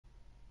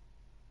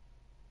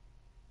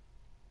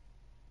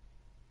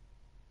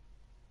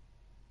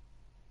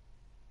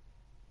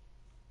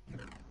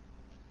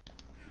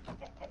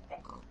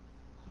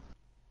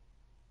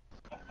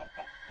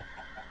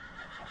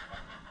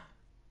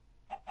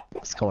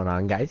going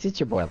on, guys? It's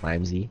your boy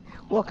Limesy.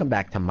 Welcome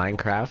back to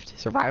Minecraft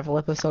Survival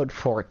Episode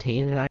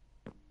 14. And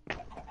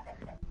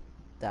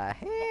The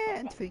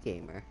hands-free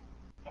gamer.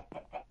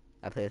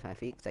 I play with my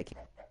feet because I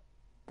can't.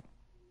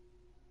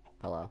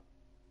 Hello.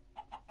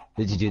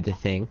 did you do the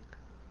thing?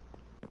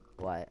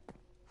 What?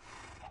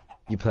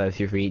 You play with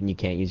your feet and you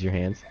can't use your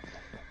hands?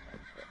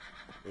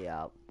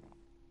 Yup.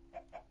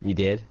 You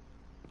did?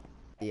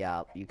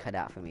 Yup. You cut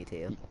out for me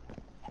too.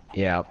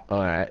 Yeah.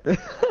 All right.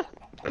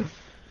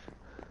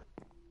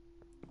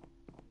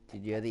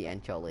 Dude, you're the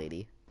intro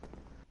lady.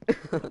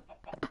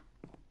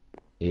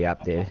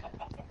 Yep, dude.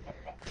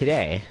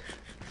 Today,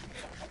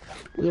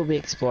 we'll be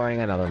exploring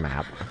another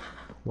map.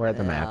 Where are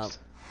the maps?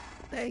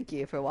 Thank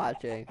you for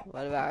watching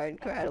one of our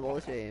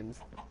incredible streams.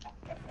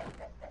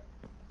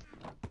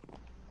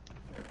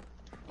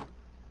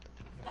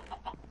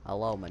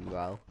 Hello,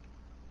 Monroe.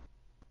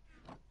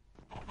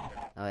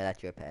 Oh wait,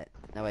 that's your pet.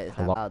 No wait, it's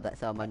Hello? not. Oh,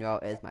 so Monroe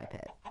is my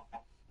pet.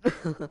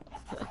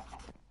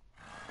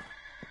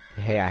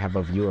 Hey, I have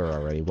a viewer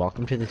already.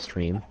 Welcome to the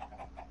stream.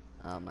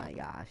 Oh my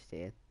gosh,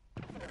 dude.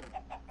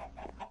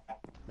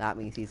 That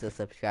means he's a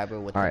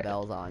subscriber with All the right.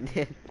 bells on,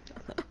 dude.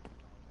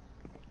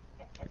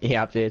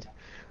 Yep, dude.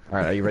 All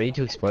right, are you ready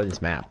to explore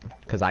this map?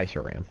 Cause I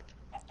sure am.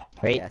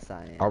 Wait. Yes,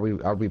 I am.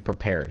 Are we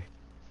prepared?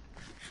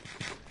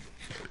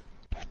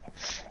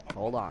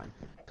 Hold on.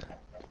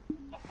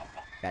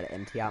 Gotta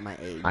empty out my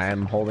eggs. I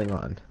am holding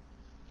on.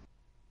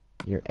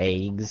 Your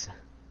eggs.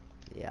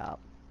 Yep.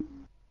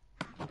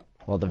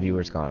 Well, the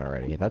viewer's gone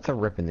already. That's a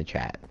rip in the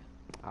chat.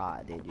 Ah,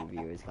 dude, your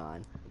viewer's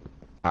gone.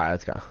 Alright,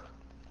 let's go.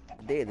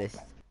 Dude, this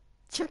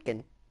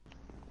chicken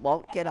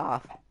won't get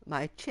off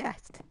my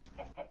chest.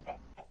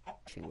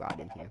 Fishing rod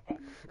in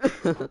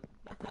here.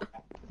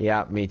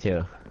 Yeah, me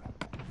too.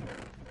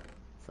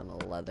 Some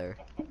leather.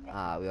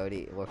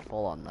 We're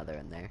full on leather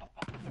in there.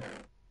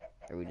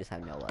 Or we just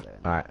have no leather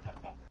in there. Alright.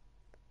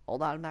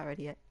 Hold on, I'm not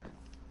ready yet.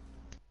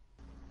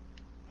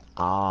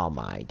 Oh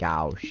my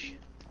gosh.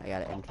 I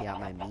gotta empty out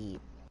my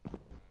meat.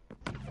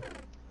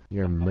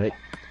 Your mutt.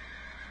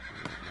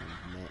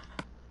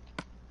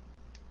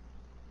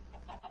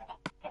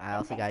 I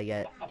also gotta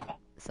get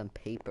some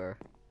paper.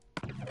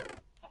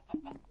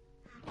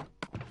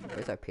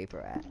 Where's our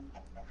paper at?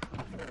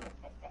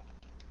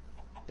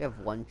 We have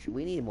one.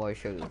 We need more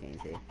sugar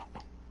canes here.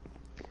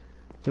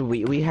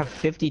 Dude, we have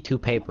 52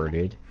 paper,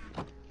 dude.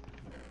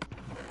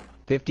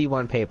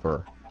 51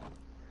 paper.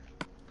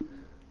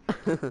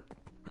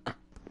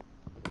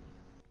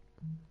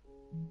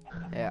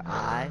 Here,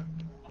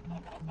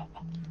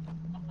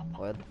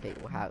 or the paper.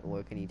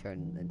 Where can you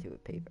turn into a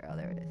paper? Oh,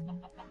 there it is.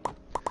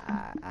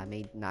 I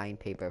made 9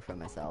 paper for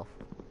myself.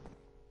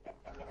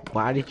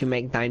 Why did you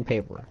make 9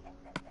 paper?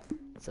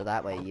 So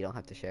that way you don't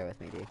have to share with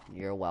me, dude.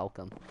 You're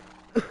welcome.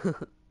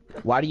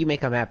 Why do you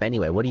make a map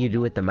anyway? What do you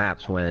do with the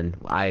maps when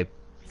I...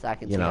 So I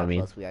can You see know how what I mean?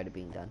 close we are to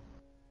being done.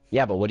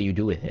 Yeah, but what do you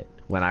do with it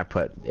when I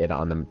put it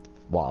on the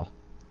wall?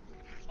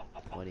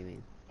 What do you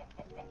mean?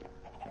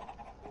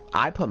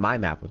 I put my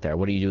map up there.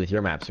 What do you do with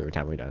your maps every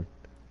time we're done?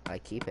 I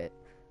keep it.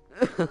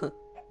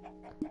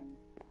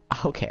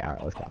 Okay,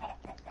 alright, let's go.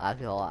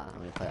 Actually, hold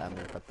on.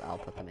 I'll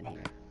put them in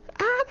here.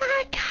 Oh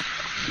my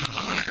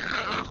god!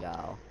 There you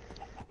go.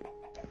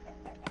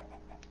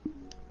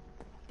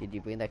 Did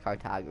you bring the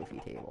cartography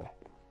table?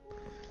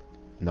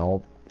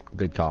 Nope.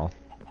 Good call.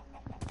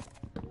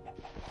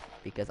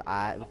 Because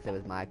it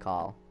was my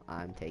call.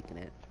 I'm taking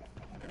it.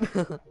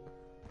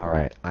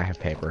 Alright, I have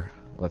paper.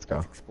 Let's go.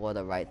 Let's explore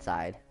the right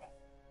side.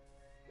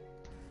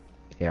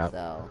 Yeah.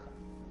 So,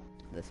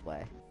 this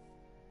way.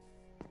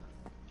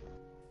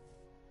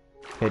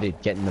 Hey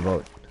dude, get in the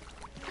boat.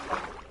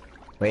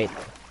 Wait.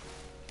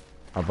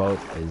 Our boat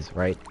is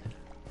right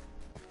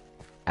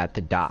at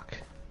the dock.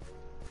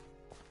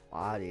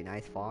 Wow, dude,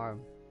 nice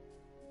farm.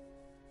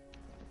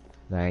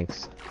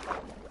 Thanks.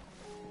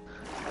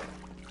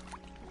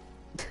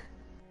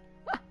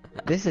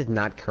 This is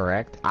not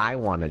correct. I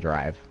want to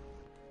drive.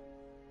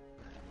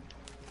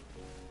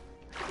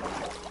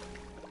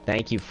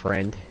 Thank you,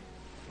 friend.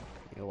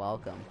 You're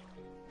welcome.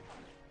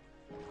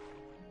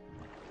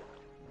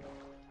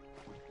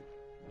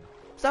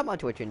 Sub on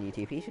Twitch and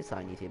YouTube. He should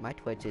sign YouTube. My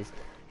Twitch is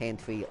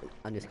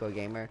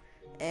handsfree_gamer,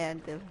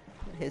 and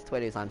his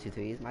Twitter is on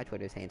 23s. My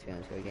Twitter is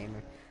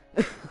handsfree_gamer.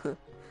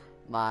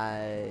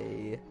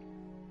 My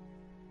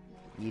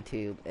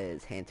YouTube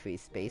is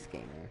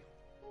handsfree_space_gamer.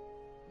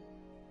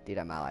 Dude,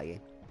 I'm not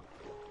lagging.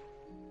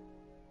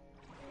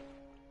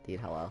 Dude,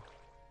 hello.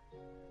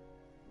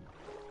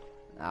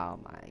 Oh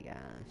my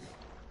gosh.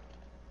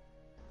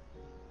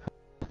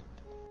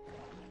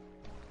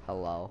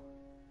 Hello.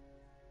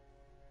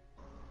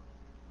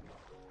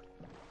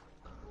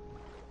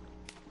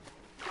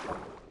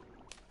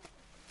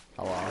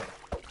 Hello.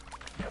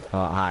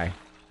 Oh, hi.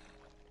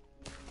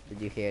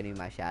 Did you hear any of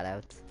my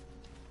shoutouts?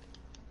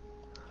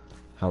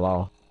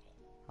 Hello.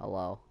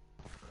 Hello.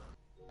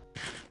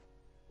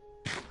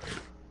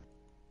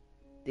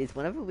 Dude,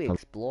 whenever we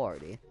explore,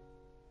 dude.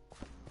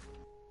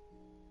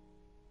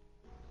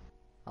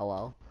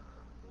 Hello?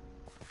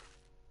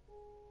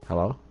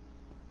 Hello?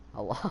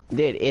 Hello?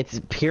 Dude,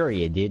 it's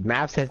period, dude.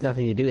 Maps has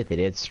nothing to do with it.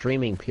 It's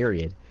streaming,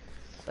 period.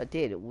 But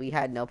dude, we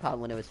had no problem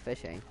when it was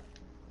fishing.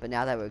 But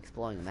now that we're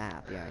exploring the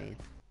map, you know what I mean?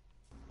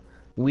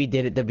 We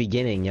did at the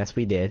beginning. Yes,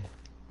 we did.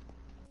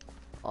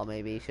 Or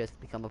maybe it's just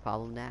become a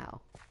problem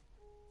now.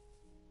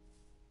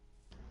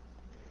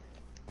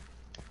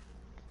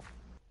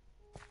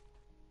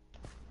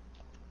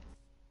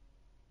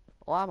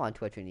 Well, I'm on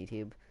Twitch and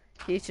YouTube.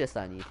 He's just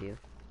on YouTube.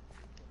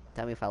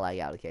 Tell me if I lag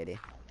out, Katie.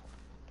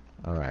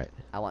 All right.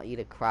 I want you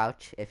to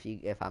crouch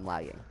if I'm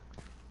lagging.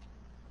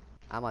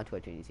 I'm on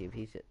Twitch and YouTube.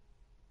 He's just...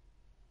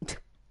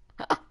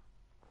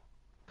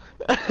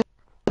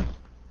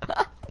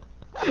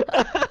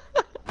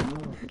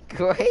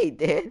 Great,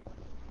 dude.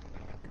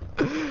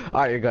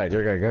 All right, you're good.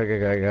 You're good. Go, go,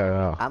 go, go,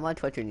 go. I'm on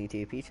Twitch and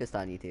YouTube. He's just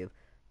on YouTube.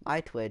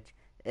 My Twitch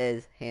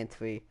is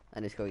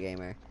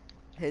handsfree_gamer.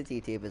 His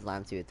YouTube is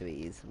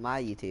lime2with3es.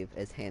 My YouTube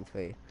is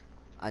handsfree.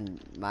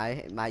 My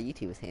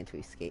YouTube is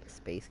handsfree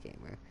space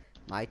gamer.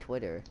 My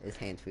Twitter is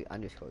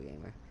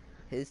handsfree_gamer.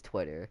 His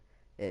Twitter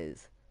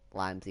is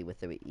limesy with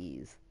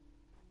 3es.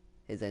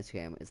 His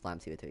Instagram is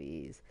limesy with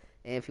 3es.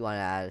 And if you want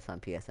to add us on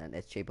PSN,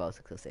 it's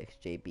jbeau606,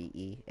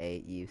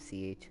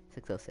 JBEAUCH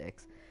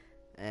 606.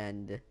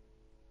 And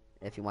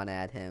if you want to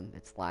add him,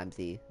 it's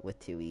limesy with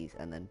 2 e's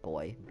and then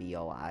boy,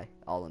 BOI,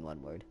 all in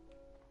one word.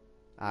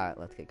 Alright,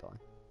 let's get going.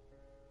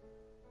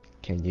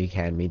 Can you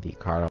hand me the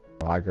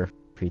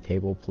cartography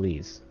table,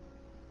 please?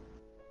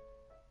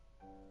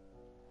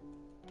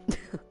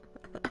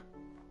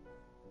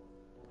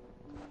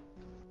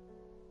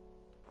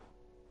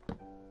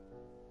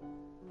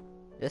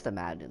 Just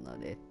imagine though,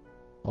 dude.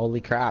 Holy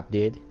crap,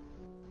 dude.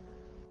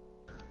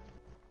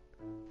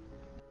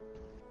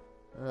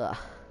 Ugh.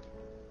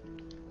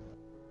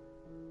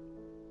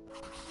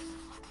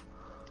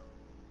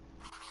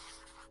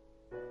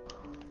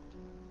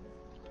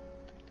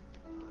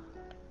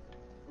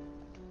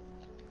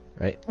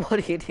 Right? What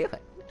are you doing?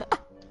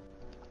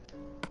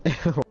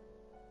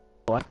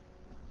 What?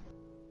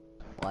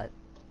 What?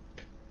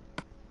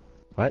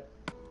 What?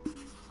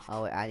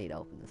 Oh wait, I need to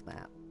open this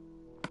map.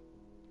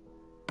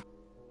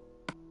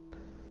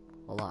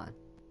 Hold on.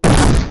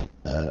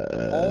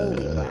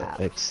 Holy crap.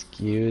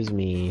 Excuse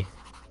me.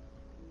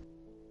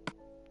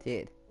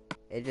 Dude,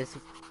 it just...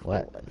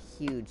 What? A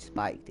huge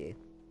spike, dude.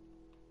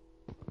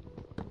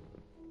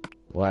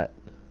 What?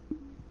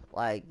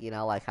 Like, you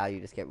know, like how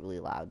you just get really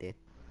loud, dude.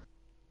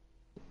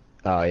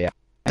 Oh yeah,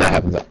 that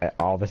happens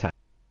all the time.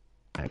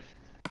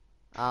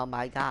 Oh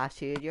my gosh,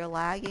 dude, you're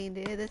lagging,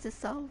 dude. This is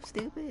so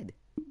stupid.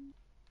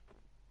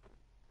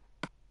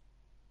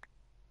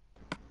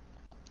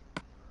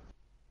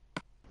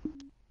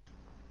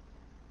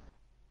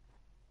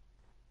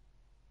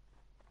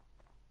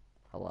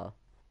 Hello?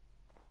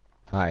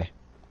 Hi.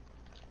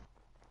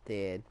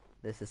 Dude,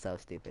 this is so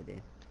stupid,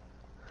 dude.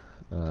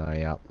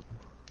 Yeah.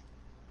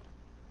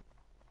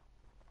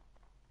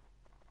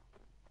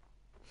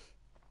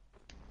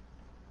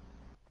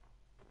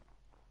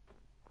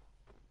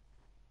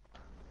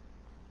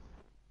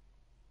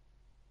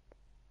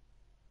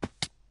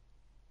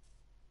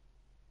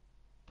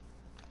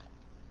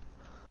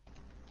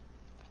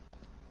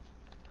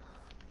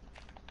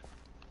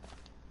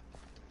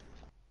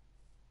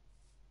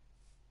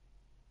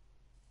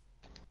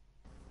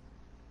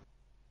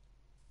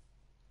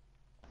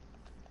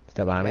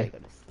 Step I behind gotta me. go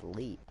to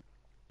sleep.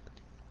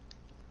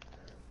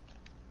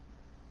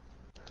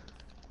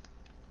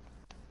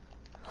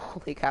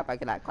 Holy crap, I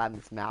cannot climb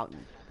this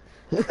mountain.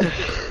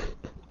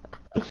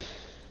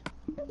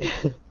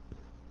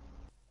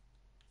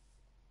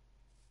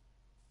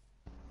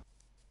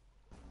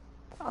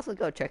 Also,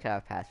 go check out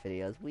our past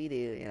videos. We do,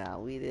 you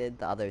know, we did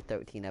the other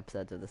 13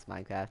 episodes of this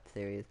Minecraft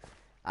series.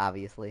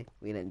 Obviously,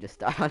 we didn't just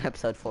start on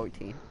episode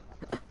 14.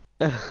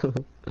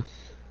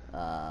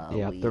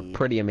 Yeah, they're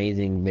pretty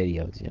amazing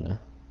videos, you know.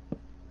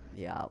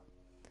 Yeah.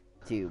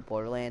 To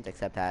Borderlands,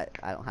 except that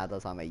I don't have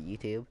those on my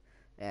YouTube,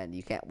 and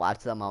you can't watch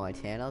them on my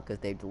channel because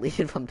they've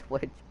deleted from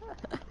Twitch.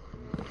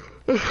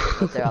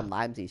 But they're on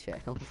Limesy's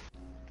channel.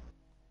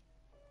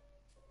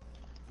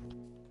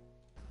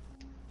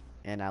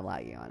 And I'm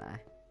lagging, aren't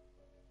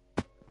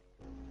I?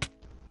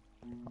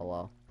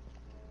 Hello?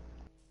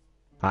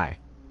 Hi.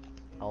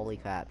 Holy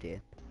crap,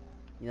 dude.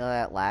 You know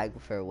that lag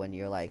for when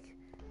you're like,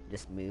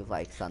 just move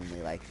like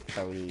suddenly like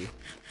 30,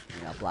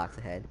 blocks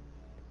ahead?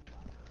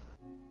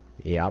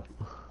 Yep.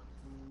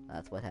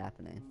 That's what's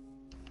happening.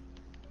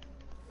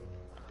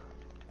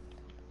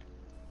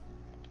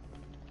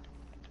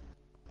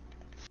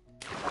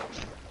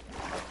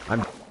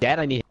 I'm dead.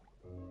 I need.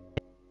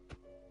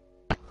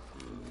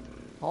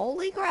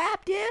 Holy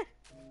crap, dude!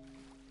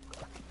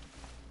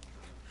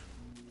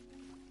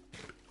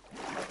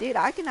 Dude,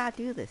 I cannot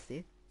do this,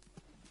 dude.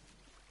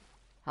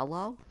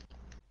 Hello?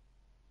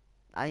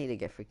 I need to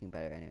get freaking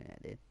better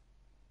internet, dude.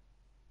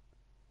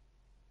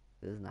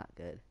 This is not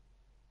good.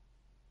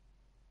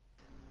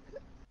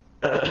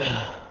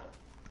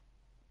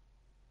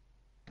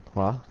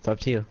 Well, it's up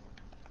to you.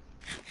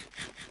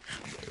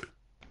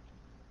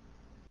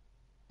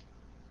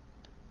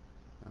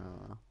 I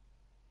don't know.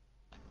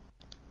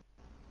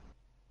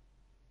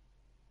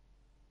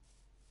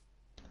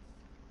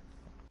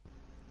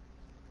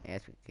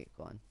 Yes, we can keep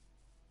going.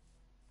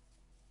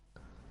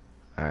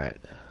 Alright.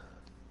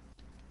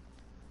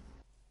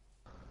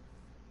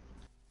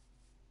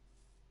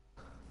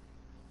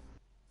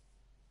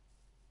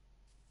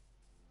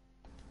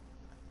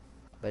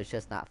 But it's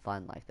just not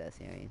fun like this,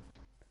 you know what I mean?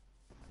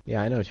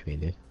 Yeah, I know what you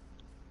mean, dude.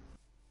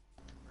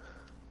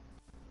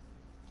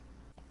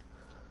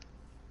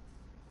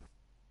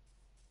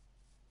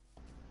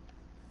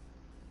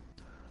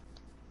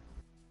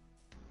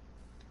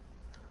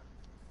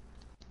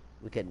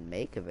 We could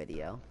make a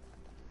video.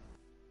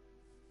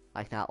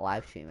 Like, not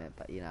live stream it,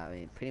 but, you know, I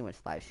mean, pretty much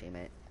live stream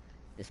it.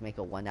 Just make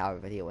a 1 hour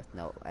video with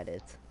no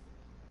edits.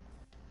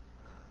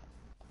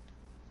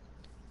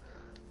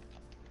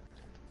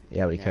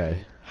 Yeah, we You know what I could.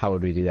 mean? How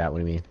would we do that? What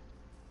do you mean?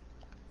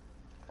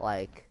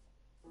 Like,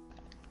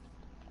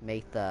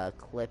 make the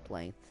clip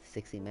length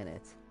 60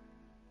 minutes.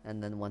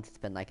 And then once it's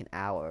been like an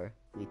hour,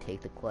 we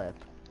take the clip.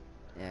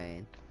 You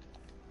know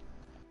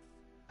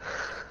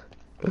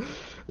what I mean?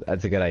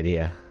 That's a good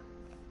idea.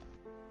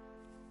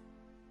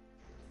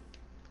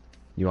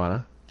 You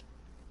wanna?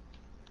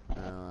 I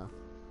don't know.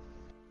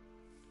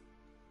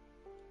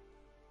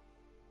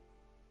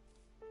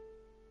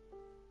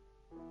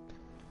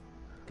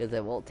 Because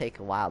it won't take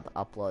a while to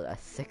upload a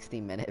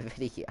 60-minute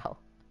video.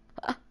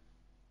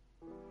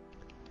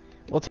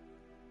 We'll take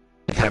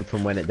time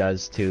from when it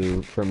does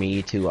for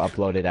me to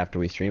upload it after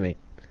we stream it.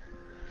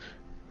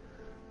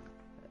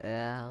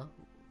 Yeah.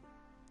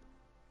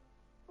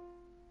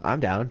 I'm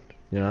down,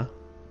 you know?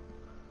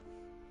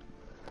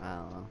 I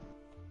don't know.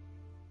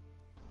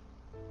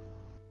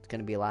 It's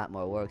gonna be a lot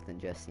more work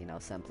than just, you know,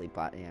 simply you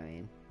know what I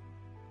mean?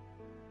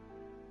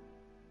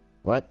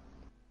 What?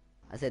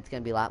 I said it's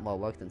gonna be a lot more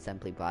work than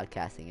simply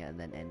broadcasting it and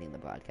then ending the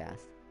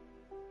broadcast.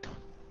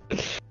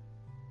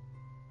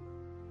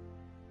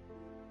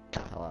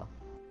 Hello.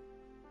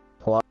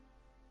 Hello?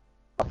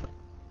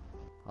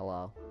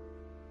 Hello.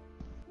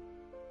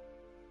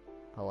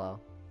 Hello.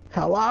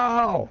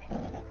 Hello!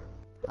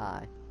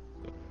 Hi.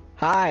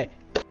 Hi!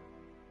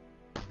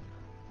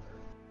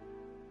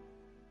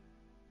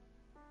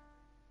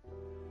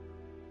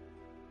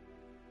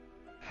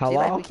 See,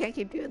 like, Hello? we can't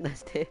keep doing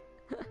this, dude.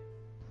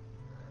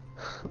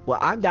 Well,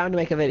 I'm down to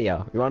make a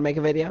video. You wanna make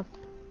a video?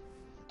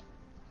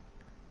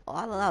 Well,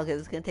 I don't know, because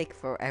it's gonna take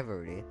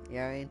forever, dude. You know what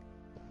I mean?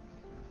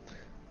 It's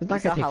You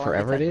not saw gonna take how long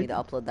forever, it took me dude. to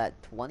upload that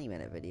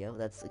 20-minute video.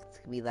 It's gonna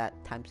be that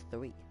times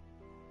 3.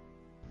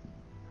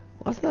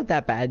 Well, it's not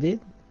that bad,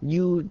 dude.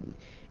 You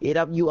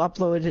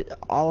upload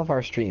all of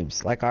our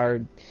streams, like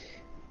our,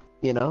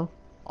 you know,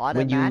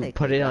 when you Automatically,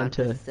 put it but I'm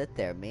onto just sit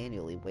there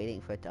manually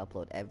waiting for it to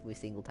upload every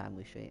single time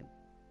we stream.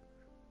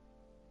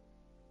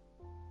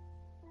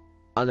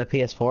 on the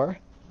PS4.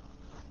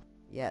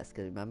 Yes,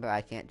 because remember,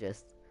 I can't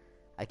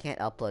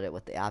upload it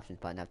with the options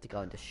button. I have to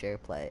go into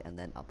SharePlay and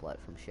then upload it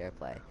from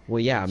SharePlay. Well,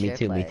 yeah, And me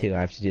too, me SharePlay, too. I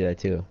have to do that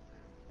too.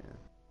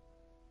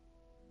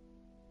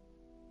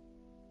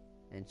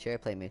 and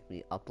SharePlay makes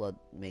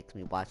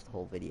me watch the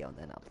whole video and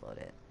then upload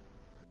it.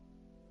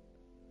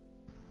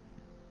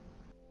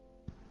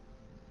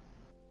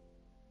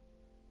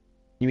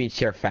 You mean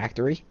Share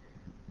Factory?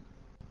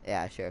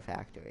 Yeah, Share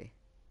Factory.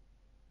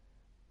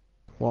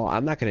 Well,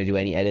 I'm not gonna do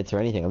any edits or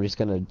anything. I'm just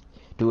gonna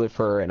do it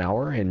for an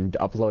hour and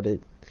upload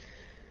it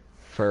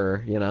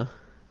for, you know.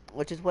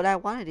 Which is what I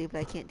want to do, but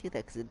I can't do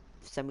that because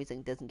for some reason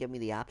it doesn't give me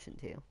the option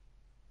to.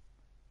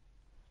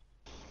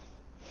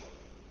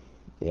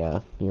 Yeah,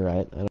 you're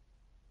right. I don't...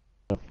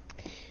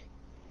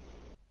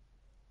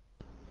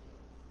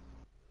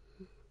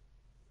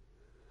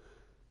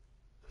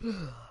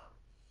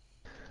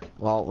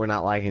 Well, we're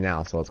not lagging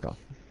now, so let's go.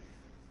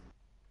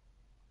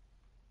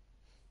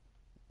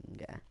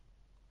 Okay.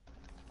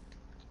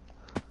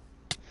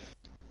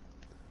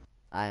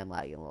 I am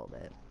lagging a little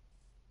bit.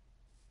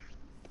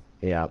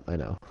 Yeah, I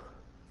know.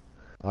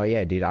 Oh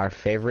yeah, dude, our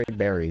favorite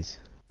berries.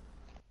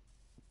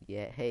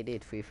 Yeah, hey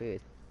dude, free food.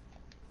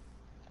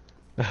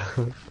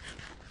 Oh,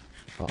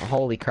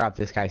 holy crap,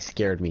 this guy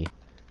scared me.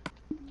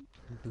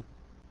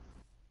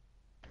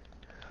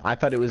 I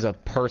thought it was a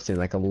person,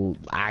 like a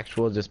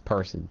actual just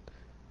person.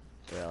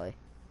 Really?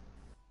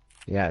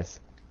 Yes.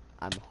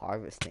 I'm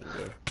harvesting,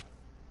 dude.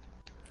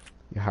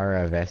 You're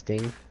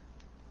harvesting.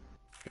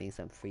 Getting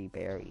some free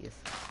berries.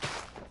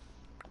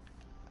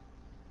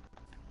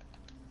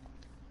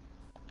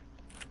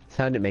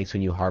 Sound it makes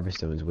when you harvest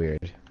them is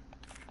weird.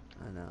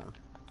 I know.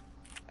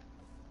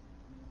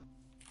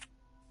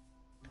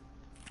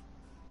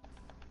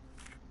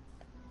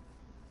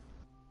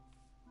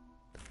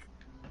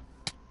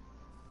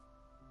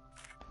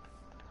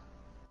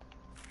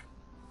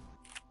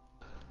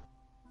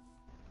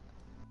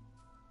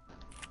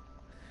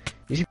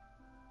 You should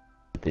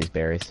with these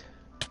berries.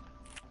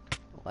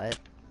 What?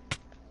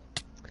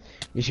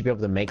 You should be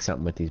able to make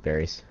something with these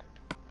berries.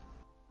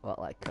 What,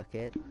 like cook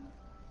it?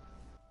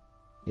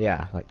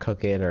 Yeah, like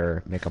cook it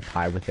or make a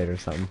pie with it or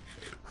something.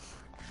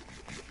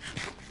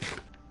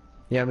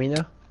 You know what I mean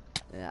though?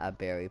 Yeah, a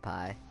berry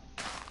pie.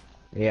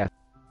 Yeah.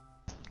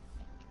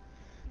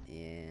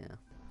 Yeah.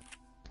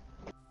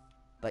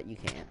 But you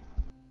can't.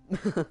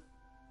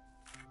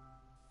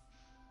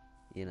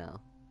 you know.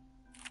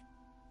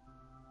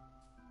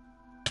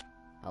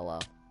 Hello.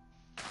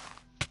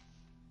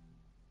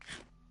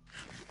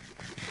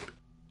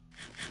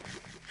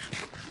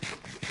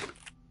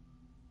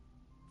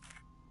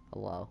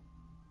 Hello.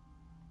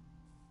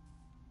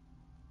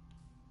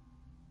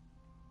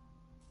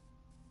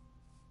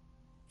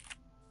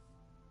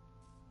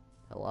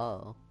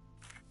 Hello.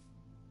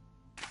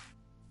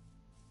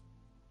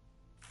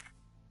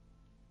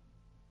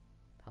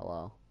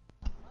 Hello.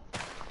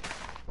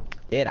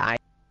 Dude, I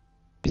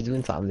was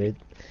doing something, dude.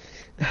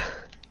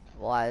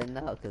 Well, I didn't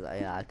know because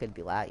I could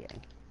be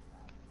lagging.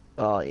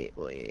 Well,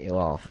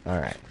 well, all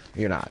right.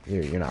 You're not.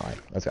 You're not like.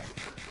 Let's go.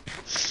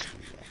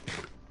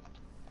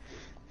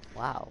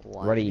 Wow.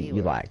 Ready,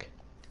 you lag.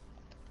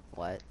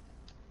 What?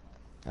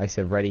 I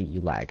said ready, you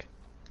lag.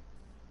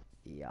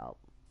 Yup.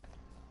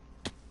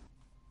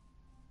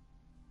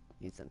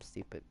 Need some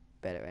stupid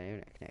better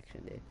internet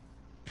connection, dude.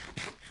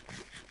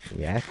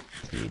 Yes,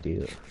 you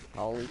do.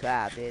 Holy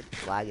crap, dude.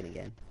 Lagging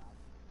again.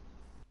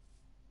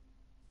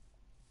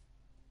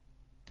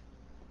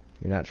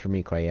 You're not for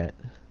me quite yet.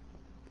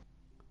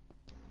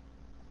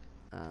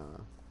 I don't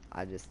know.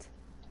 I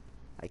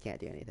can't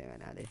do anything right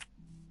now, dude.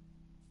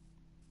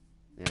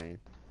 You know what I mean?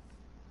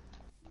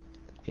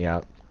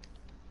 Yep.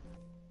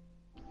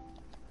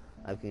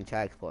 I can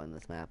try exploring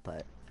this map,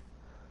 but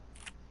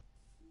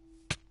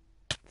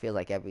feels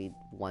like every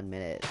 1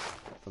 minute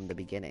from the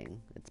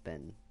beginning, it's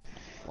been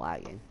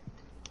lagging.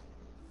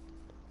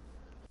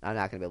 I'm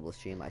not gonna be able to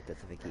stream like this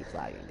if it keeps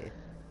lagging, dude.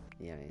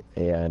 You know what I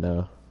mean? Yeah, I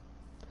know.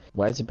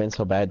 Why has it been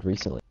so bad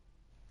recently?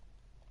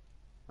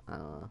 I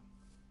don't know.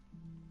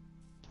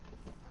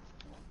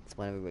 It's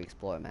whenever we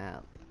explore a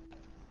map.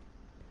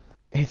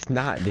 It's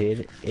not,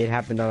 dude. It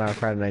happened on our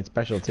Friday night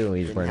special too.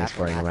 We weren't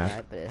exploring the map.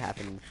 Night, but it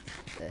happened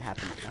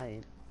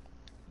tonight.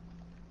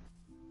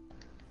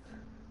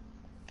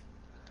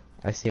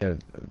 I see a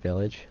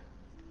village.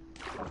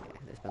 Okay,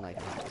 there's been like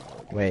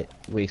Wait,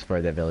 we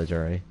explored that village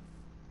already.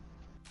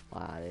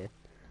 wow, dude.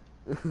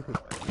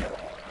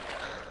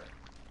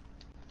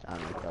 I'm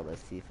gonna kill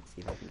this. See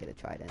if I can get a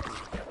trident.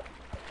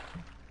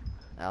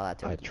 Oh,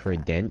 that's A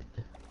trident.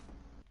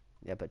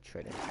 Yep, a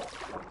trident.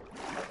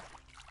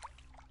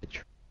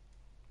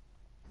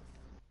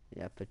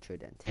 Yep, a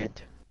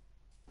trident.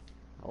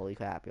 Holy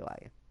crap, you're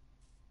lagging.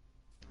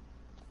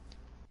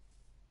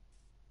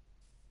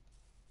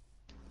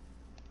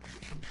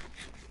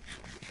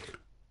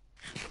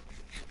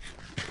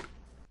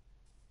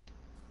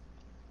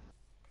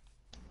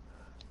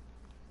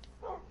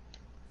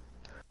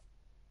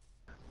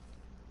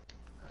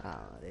 Oh,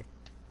 dude.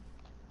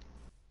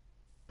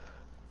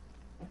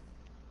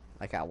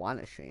 Like, I want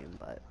to stream,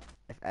 but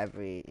if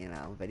every,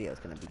 video is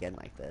gonna begin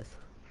like this.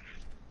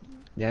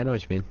 Yeah, I know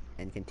what you mean.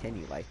 And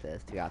continue like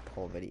this throughout the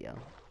whole video.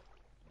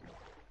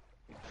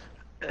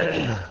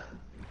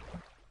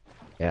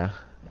 Yeah.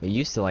 It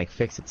used to, like,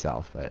 fix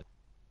itself, but...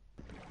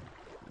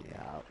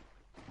 Yeah.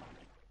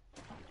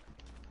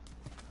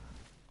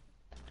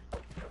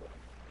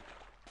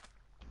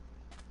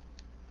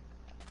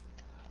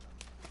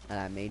 And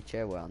I made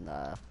sure we're on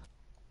the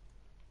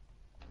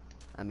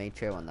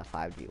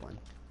 5G one.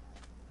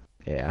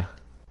 Yeah.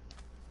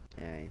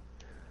 Alright.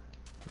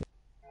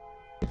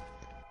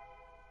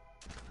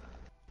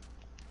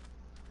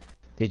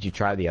 Did you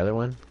try the other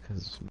one?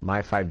 Because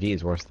my 5G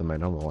is worse than my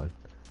normal one.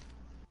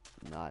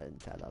 No, I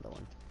didn't try the other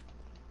one.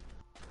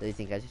 Do you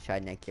think I should try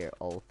Netgear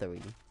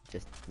 03?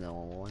 Just the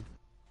normal one?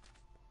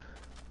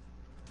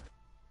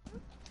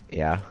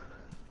 Yeah.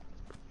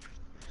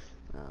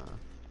 I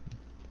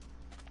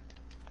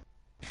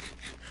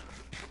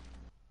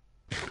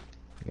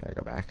gotta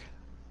go back.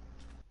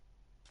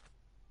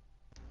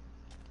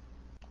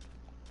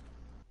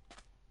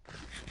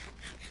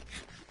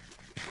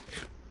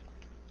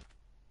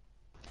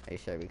 Are you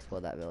sure we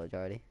explored that village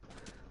already?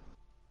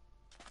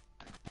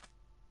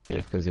 Yeah,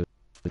 because it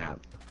was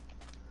out.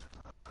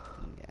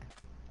 Yeah.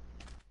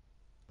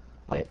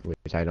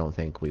 Which I don't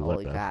think we would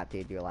have. Holy crap,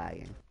 dude, you're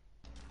lagging.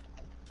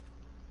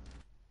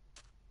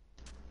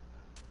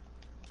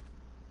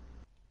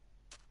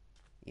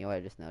 You know what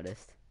I just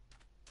noticed?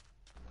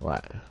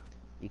 What?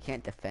 You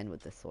can't defend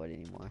with this sword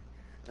anymore.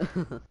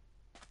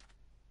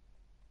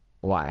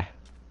 Why?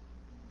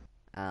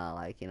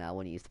 Like,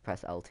 when you used to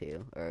press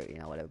L2, or,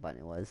 whatever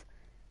button it was,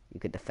 you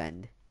could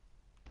defend.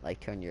 Like,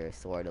 turn your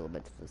sword a little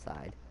bit to the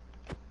side.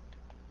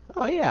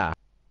 Oh, yeah.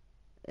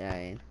 You know what I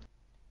mean?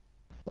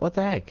 What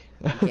the heck?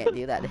 You can't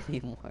do that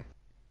anymore.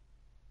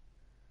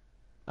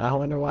 I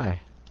wonder why.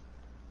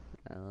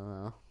 I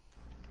don't know.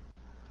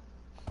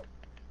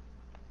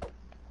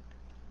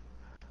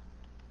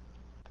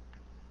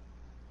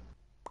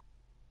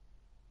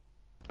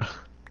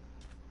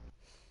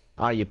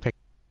 Oh, you picked.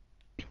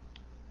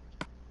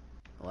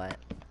 What?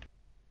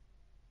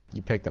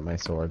 You picked up my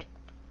sword.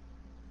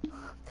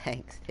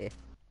 Thanks, dude.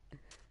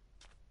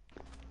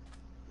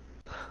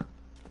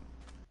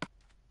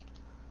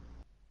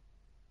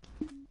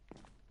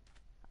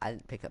 I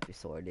didn't pick up your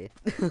sword, dude.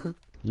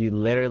 You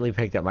literally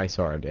picked up my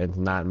sword. It's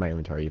not in my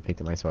inventory. You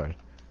picked up my sword.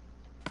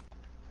 It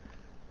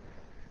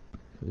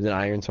was an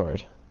iron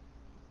sword.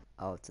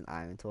 Oh, it's an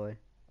iron toy.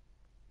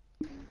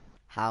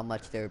 How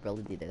much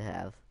durability did it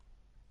have?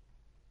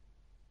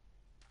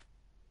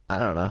 I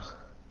don't know.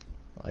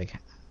 Like, a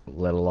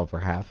little over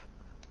half.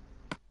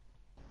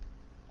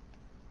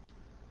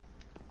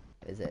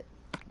 Is it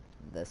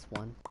this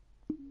one?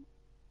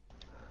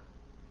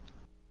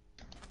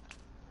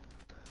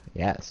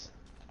 Yes.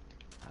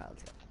 Alright,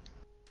 let's go.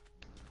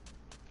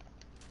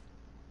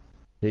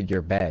 Did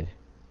your bed.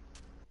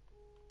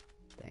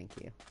 Thank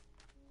you.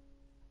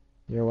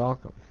 You're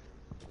welcome.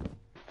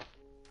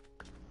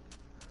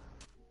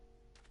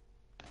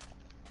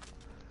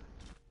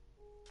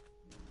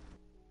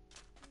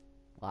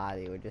 Wow,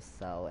 you were just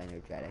so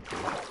energetic.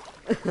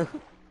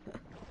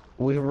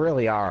 We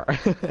really are.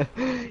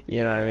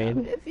 You know what I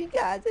mean? If you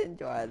guys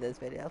enjoyed this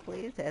video,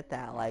 please hit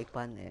that like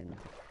button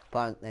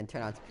and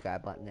turn on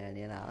subscribe button and,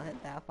 you know,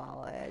 hit that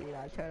follow and, you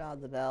know, turn on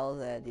the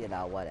bells and, you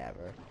know,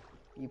 whatever.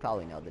 You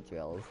probably know the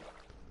drills.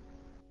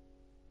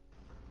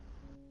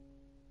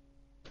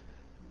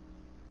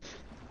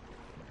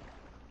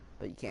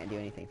 But you can't do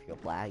anything if you're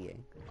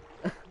lagging.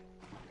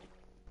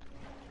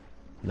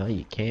 No,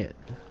 you can't.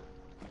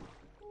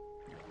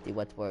 Dude,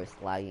 what's worse,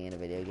 lagging in a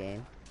video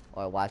game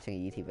or watching a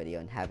YouTube video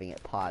and having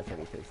it pause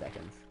every 3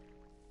 seconds?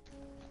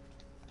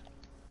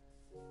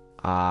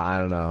 I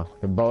don't know.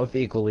 They're both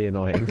equally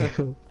annoying.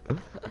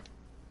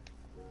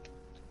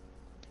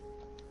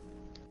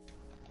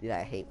 Dude,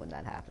 I hate when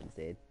that happens,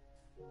 dude.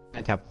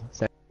 Temple.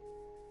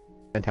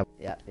 Temple.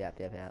 Yep.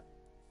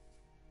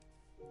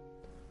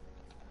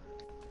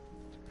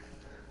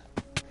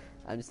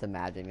 I'm just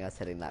imagining us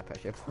hitting that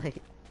pressure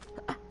plate.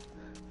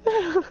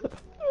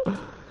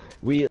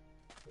 We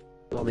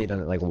only done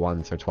it like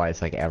once or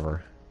twice, like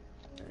ever.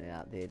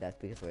 Yeah, dude, that's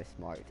because we're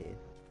smart, dude.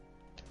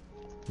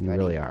 We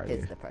really are,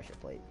 hits dude. the pressure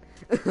plate.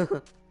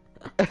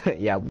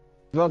 Yeah, we've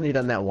only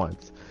done that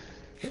once.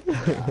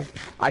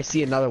 I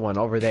see another one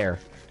over there.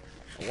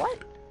 What?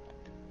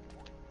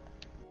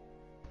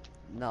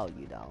 No,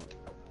 you don't.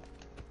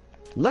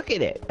 Look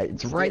at it.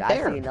 It's Dude, right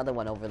there. I see another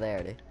one over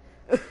there, dude.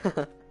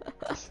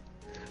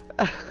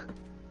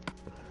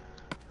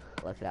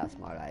 Look at how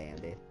smart I am,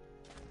 dude.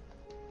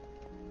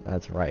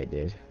 That's right,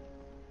 dude.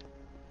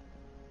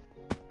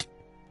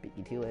 Beat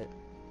you to it.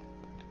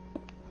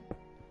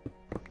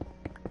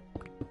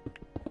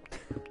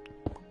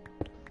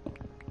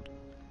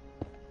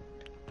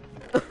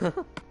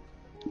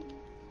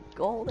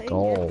 Gold ingots.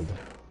 Gold.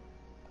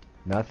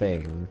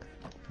 Nothing.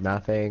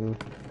 Nothing.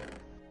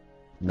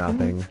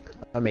 Nothing.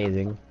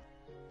 Amazing.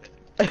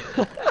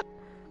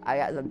 I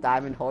got some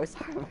diamond horse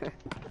armor.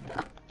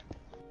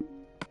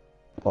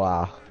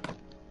 Wow.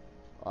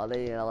 Well,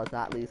 then, you know, let's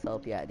not lose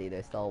hope yet, dude.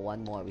 There's still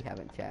one more we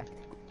haven't checked.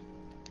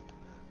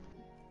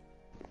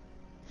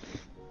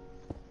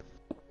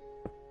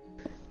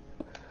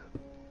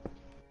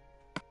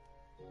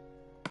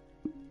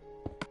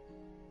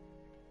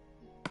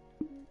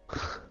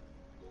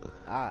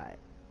 Alright.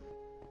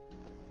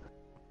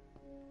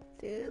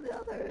 To the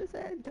others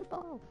and to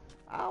both.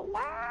 Oh,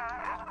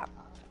 wow!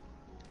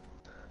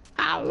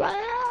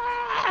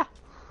 Ah!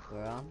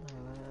 We're on the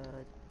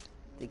road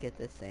to get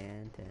the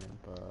sand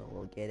temple.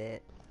 We'll get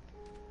it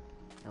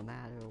no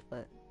matter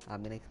what.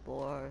 I'm gonna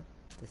explore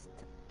this.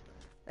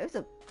 There's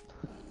a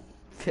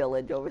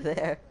village over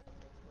there.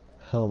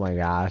 Oh my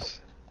gosh.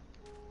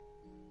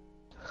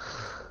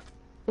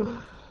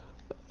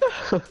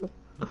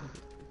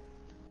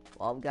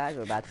 Well, guys,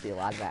 we're about to see a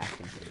lot of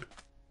action here.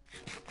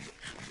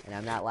 And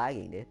I'm not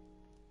lagging,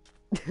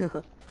 dude.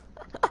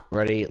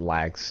 Ready?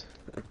 Lags.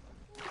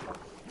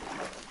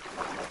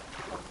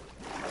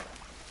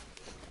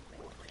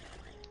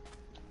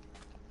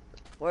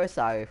 We're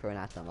sorry for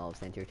not the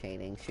most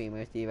entertaining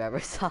streamers you've ever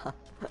saw.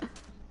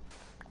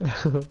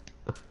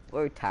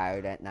 We're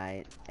tired at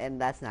night, and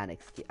that's not an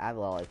excuse.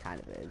 Well, it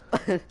kind of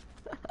is.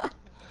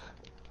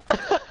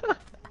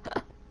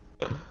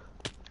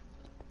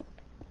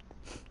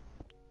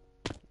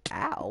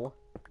 Ow.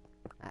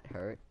 That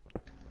hurt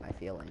my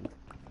feelings.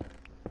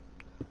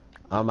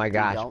 Oh my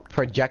gosh. don't-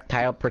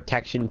 Projectile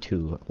protection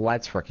 2.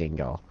 Let's freaking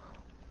go.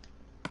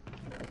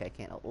 Okay, I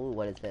can't. Ooh,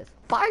 what is this?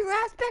 Fire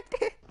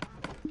aspect!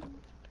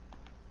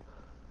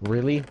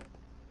 Really?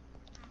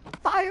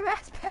 Fire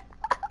aspect!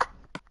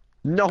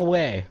 No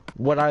way.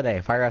 What are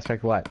they? Fire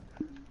aspect what?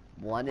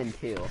 1 and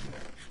 2.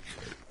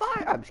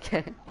 Fire! I'm just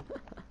kidding.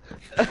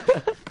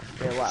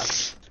 Here, look.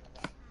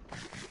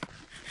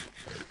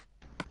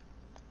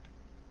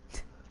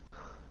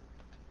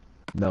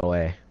 No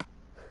way.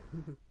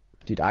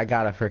 Dude, I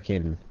got a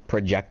freaking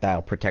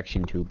projectile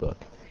protection 2 book.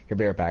 Here,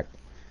 be right back.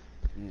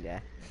 Okay.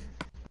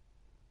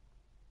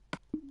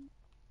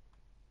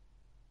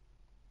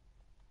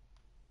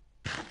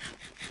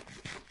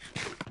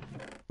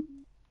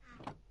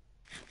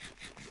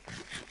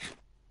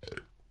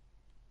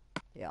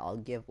 Yeah, I'll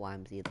give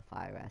YMZ the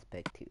fire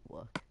aspect too,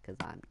 look, because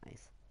I'm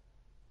nice.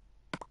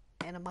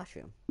 And a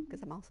mushroom,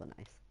 because I'm also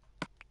nice.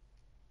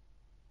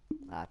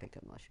 I picked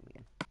up a mushroom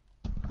again.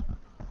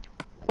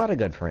 What a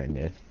good friend,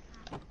 dude.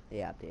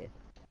 Yeah, dude.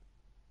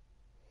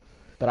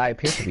 But I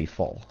appear to be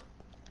full.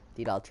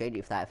 Dude, I'll trade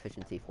you for that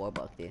efficiency 4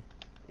 book, dude.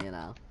 You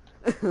know.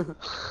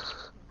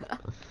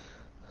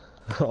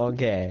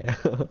 Okay.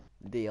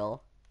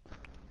 Deal.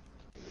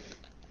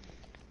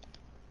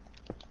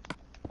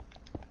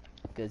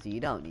 Because you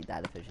don't need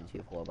that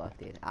efficiency 4 book,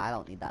 dude. I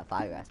don't need that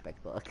fire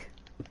aspect book.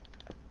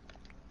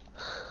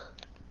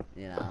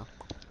 You know?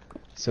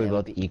 So we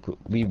both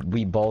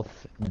we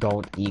both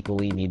don't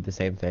equally need the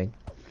same thing.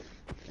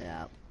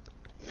 Yeah.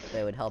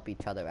 They would help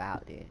each other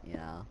out, dude, you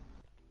know?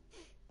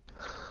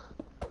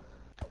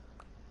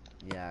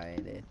 Yeah,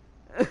 right, dude.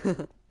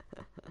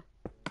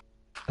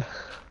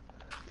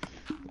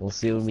 We'll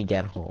see when we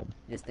get home.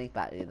 Just think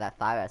about it, that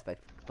fire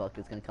aspect book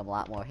is gonna come a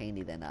lot more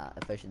handy than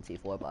efficiency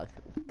 4 book,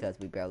 because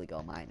we barely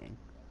go mining.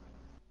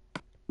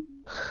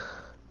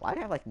 Why do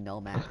I have, like, no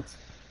mats?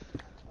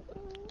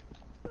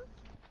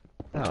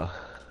 Oh.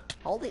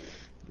 Hold it!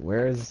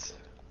 Where's...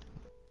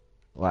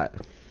 What?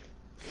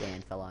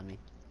 Sand fell on me.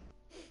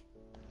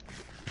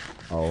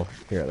 Oh,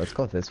 here, let's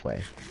go this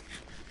way.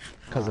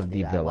 Because Oh, of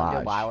dude, the I wonder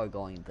village. why we're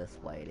going this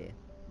way, dude.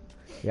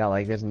 Yeah,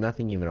 like, there's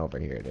nothing even over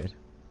here, dude.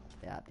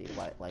 Yeah, dude,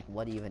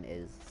 what even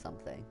is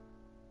something?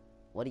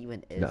 What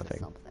even is Nothing.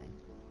 something?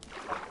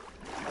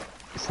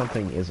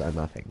 Something is a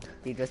nothing.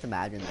 Dude, just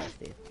imagine this,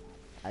 dude.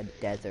 A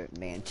desert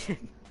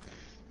mansion.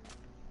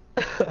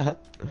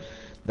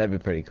 That'd be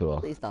pretty cool.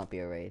 Please don't be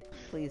a raid.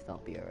 Please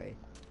don't be a raid.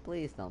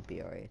 Please don't be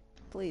a raid.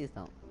 Please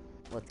don't.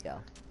 Let's go.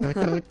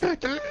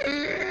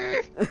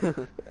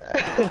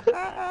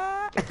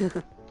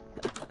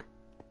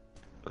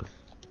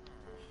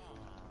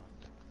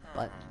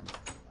 But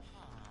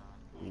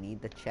we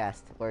need the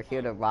chest. We're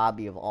here to rob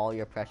you of all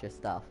your precious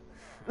stuff.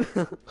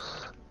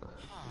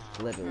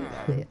 Literally,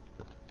 buddy.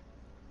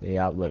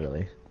 Yeah,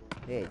 literally.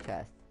 Hey,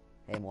 chest.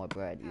 Hey, more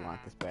bread. You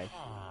want this bread?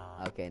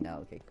 Okay, no.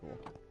 Okay, cool.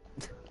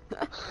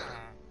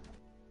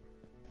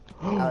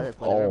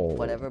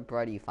 Whatever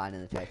bread you find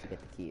in the chest, you get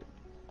to keep.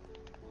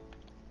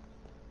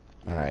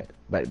 Alright,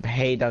 but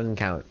hay doesn't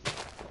count.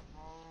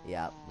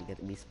 Yeah,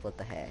 we split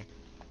the hay.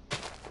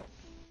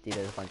 Dude,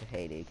 there's a bunch of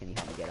hay, dude. Can you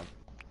help me get them?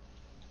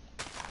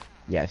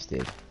 Yes,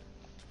 dude.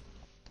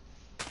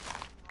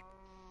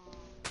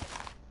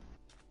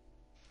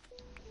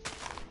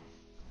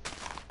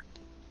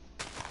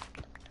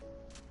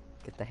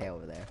 Get the hay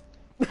over there.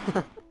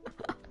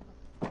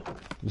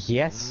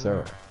 Yes,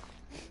 sir.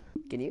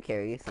 Can you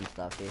carry some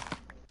stuff, dude?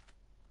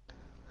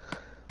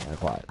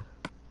 Like what?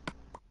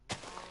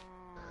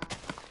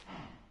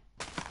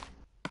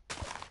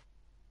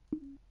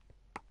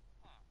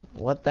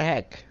 What the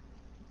heck?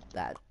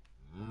 That.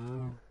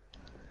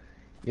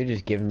 You're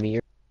just giving me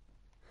your...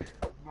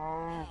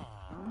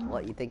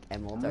 What, you think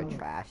emeralds are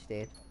trash,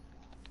 dude?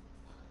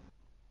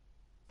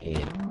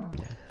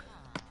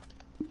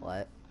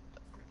 What?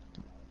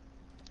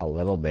 A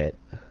little bit.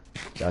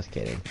 Just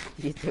kidding.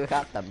 You threw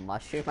out the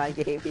mushroom I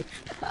gave you?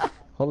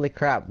 Holy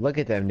crap, look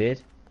at them, dude.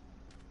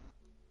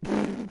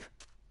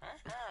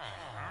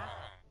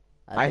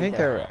 I think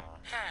they're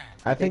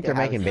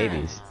making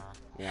babies.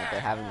 Yeah,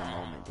 they're having a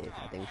moment, dude.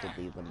 I think we should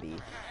leave them be.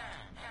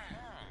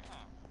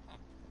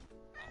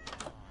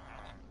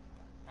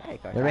 Hey,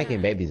 They're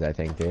making babies, I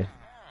think, dude.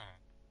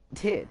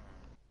 Dude.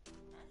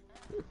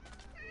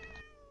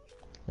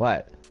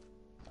 What?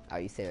 Are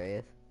you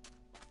serious?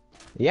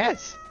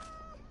 Yes!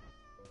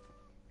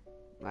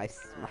 My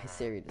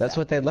Siri. That's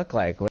what they look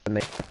like when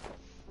they...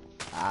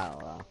 I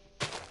don't know.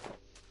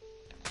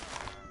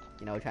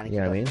 You know, we're trying to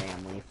You know keep what I a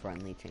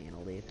family-friendly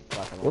channel, dude.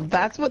 Well,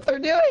 that's what they're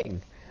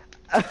doing!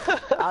 I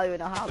don't even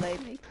know how they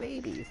make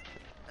babies.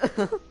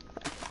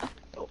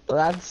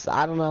 That's...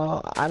 I don't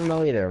know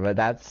either, but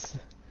that's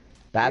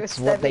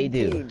what they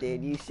do.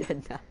 Dude, you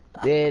should not.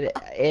 Dude,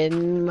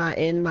 in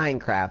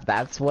Minecraft,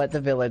 that's what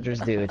the villagers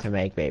do to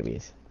make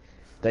babies.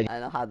 I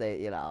know how they,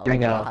 you know. I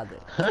know. How they...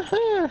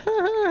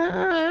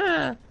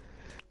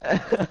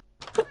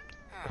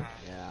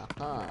 Yeah.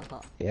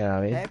 You know what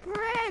I mean? Hey,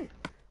 Brent!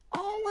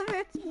 All of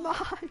it's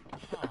mine!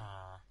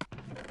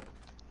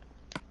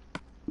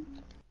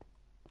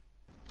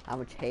 How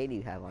much hay do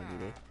you have on you,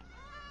 dude?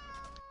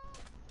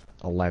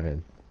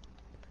 11.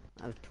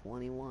 I have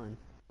 21.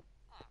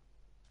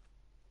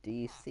 Do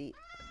you see?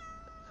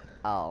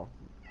 Oh,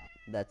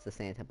 that's the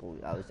sand temple.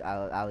 I was,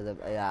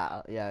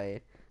 yeah.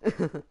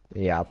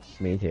 Yep,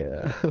 me too.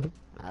 I was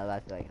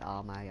about to be like,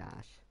 oh my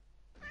gosh.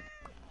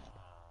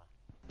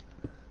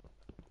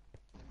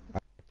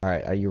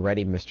 Alright, are you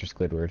ready, Mr.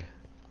 Squidward?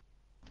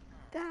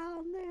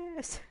 Down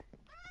this.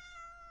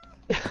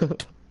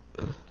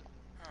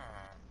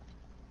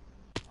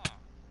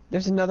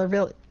 There's another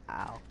village.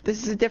 Ow.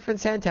 This is a different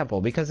sand temple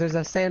because there's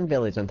a sand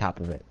village on top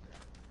of it.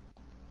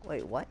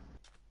 Wait, what?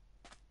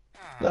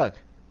 Look.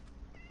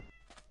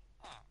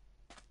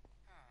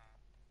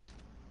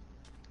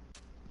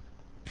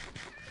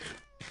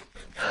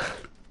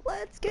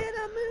 Let's get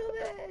a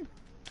moving.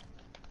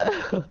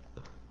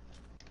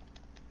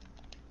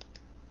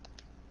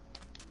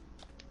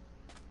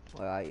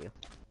 Where are you?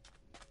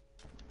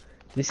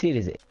 You see it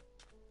is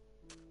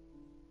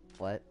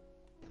What?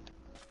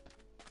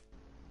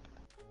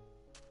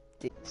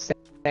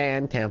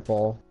 sand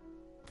temple.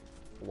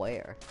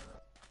 Where?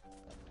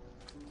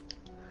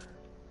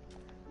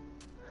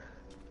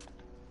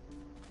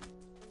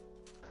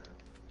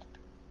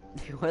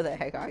 Dude, where the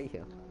heck are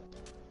you?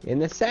 In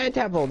the sand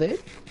temple,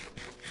 dude.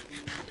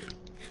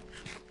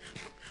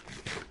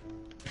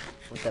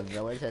 With the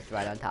village that's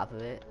right on top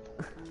of it?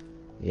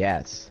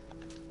 Yes.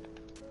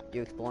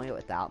 You're exploring it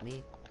without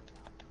me?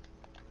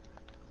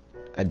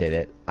 I did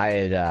it. I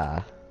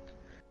had,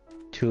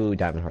 2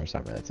 diamond horse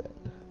armor, that's it.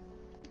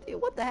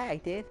 Dude, what the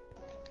heck, dude?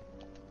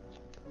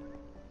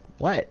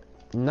 What?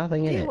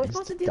 Nothing in Dude, it. we're Just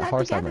supposed to do the that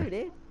horse together, armor.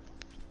 dude.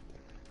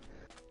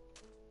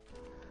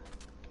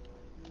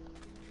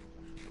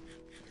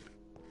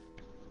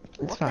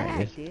 It's What fine, the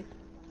heck, dude.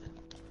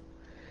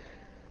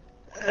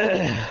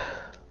 dude?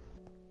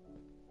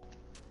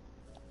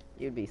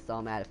 You'd be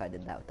so mad if I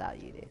did that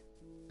without you, dude.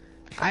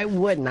 I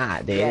would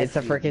not, dude. Yes, It's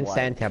a you freaking would,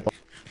 sand dude. temple.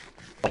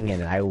 In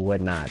it. I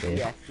would not, dude.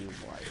 Yes, you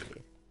would,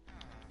 dude.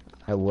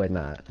 I would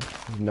not.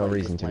 No Well, you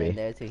reason just to went in be.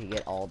 there so you could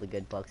get all the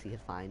good books you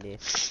could find, dude.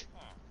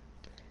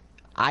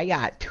 I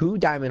got 2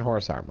 diamond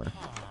horse armor.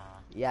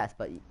 Yes,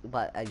 but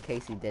in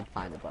case you did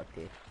find a book,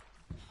 dude.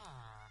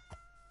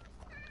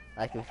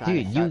 Like if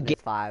Dude, you get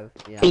 5,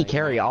 you know, me you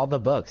carry know. all the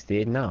books,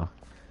 dude. No.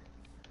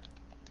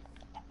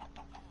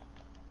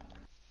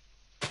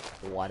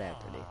 Whatever,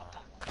 dude.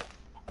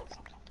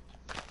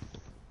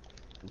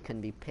 You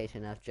couldn't be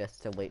patient enough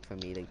just to wait for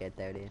me to get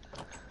there, dude.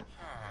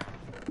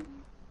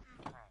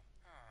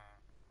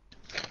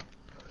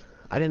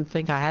 I didn't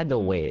think I had to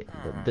wait.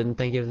 Didn't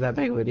think it was that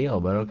big of a deal,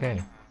 but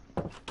okay.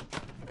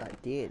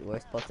 But dude, we're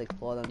supposed to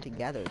explore them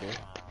together, dude.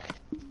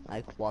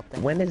 Like what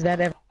the When is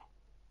that ever?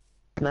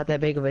 Not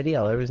that big of a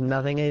deal. There was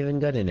nothing even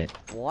good in it.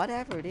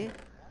 Whatever, dude.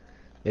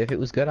 If it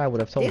was good, I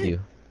would have told Dude, you.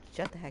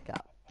 shut the heck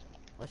up.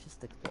 Let's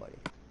just explore, dude.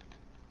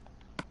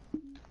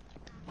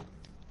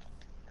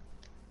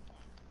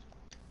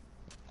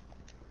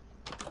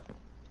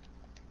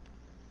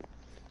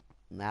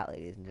 And that,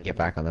 ladies and gentlemen, Get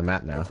back on the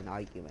map now. is an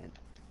argument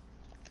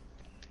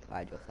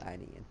by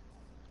Josianian.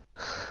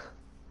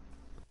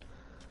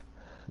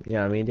 You know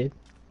what I mean, dude?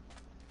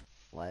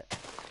 What?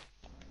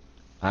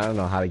 I don't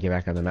know how to get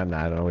back on the map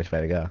now. I don't know which way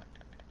to go.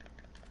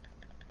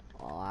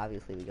 Well,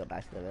 obviously we go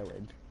back to the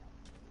village.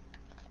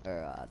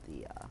 Or,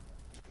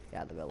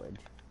 yeah, the village.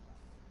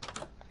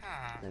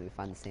 Then we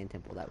find the same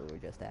temple that we were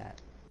just at.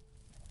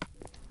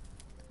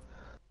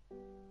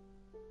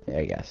 Yeah,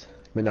 I guess.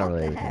 But not What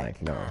really the anything heck?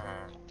 like, no.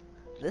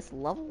 This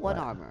level 1 What?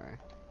 armor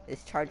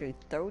is charging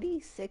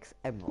 36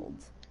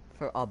 emeralds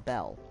for a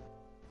bell.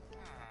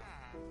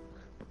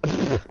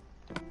 You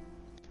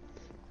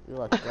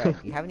look bread.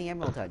 Do you have any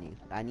emeralds on you?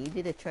 I need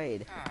you to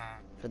trade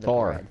for the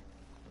 4. bread.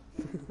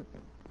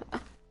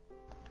 Let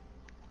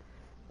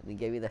me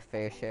give you the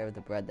fair share of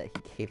the bread that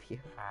he gave you.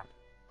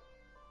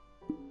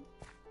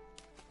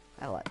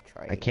 I like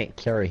trade. I can't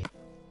carry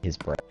his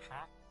bread.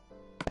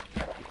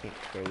 You can't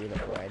carry the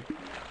bread.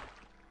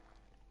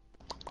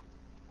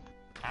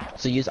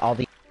 So use all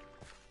the...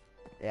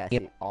 Yeah,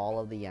 see, all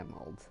of the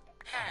emeralds.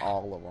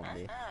 All of them,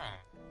 dude.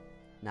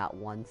 Not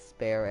one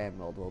spare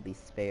emerald will be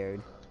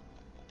spared.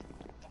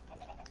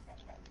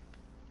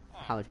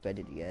 How much bread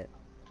did you get?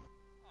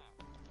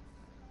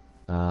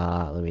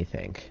 Let me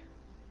think.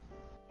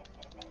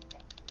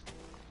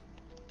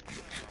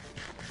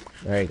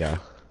 There you go.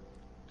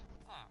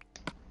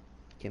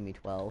 Give me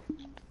 12.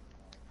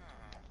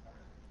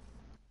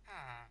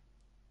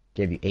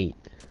 Gave you 8.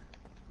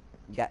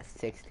 You got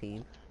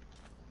 16.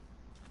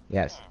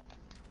 Yes.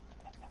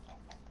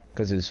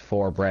 Because it was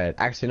 4 bread.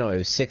 Actually, no, it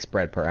was 6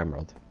 bread per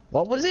emerald.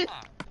 What was it?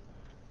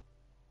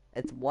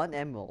 It's 1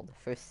 emerald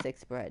for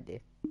 6 bread,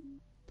 dude.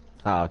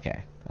 Oh,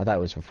 okay. I thought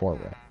it was for 4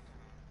 bread.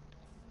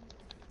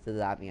 So does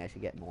that mean I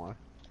should get more?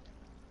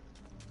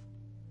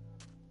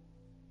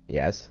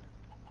 Yes.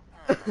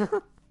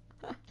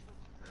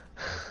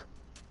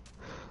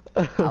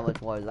 How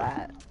much more is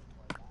that?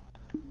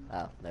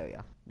 Oh, there we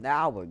go.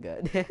 Now we're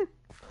good.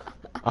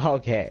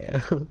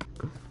 Okay.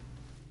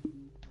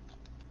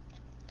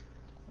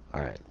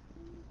 Alright.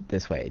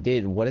 This way.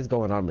 Dude, what is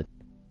going on with...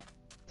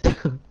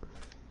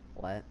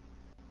 What?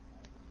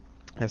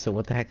 I said,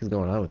 what the heck is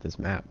going on with this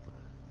map?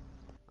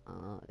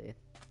 Oh, dude.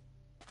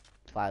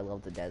 That's why I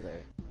love the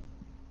desert.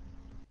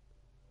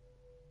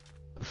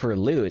 For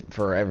loot,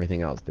 for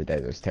everything else, the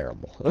desert's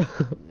terrible. You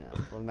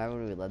know, remember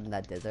when we lived in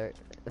that desert?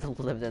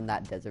 Lived in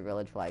that desert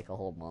village for like a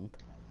whole month.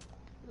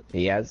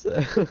 Yes.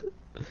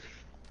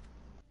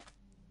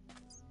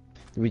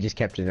 We just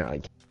kept it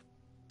like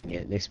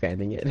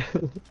expanding it.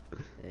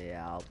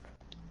 Yeah.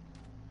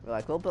 We're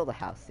like, we'll build a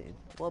house soon.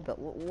 We'll build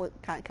what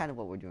kind of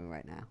what we're doing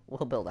right now.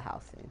 We'll build a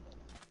house soon.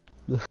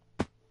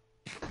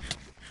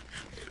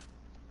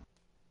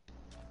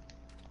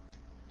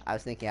 I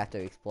was thinking after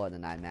we explore the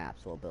 9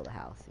 maps, we'll build a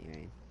house. You know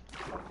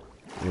what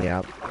I mean?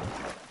 Yep.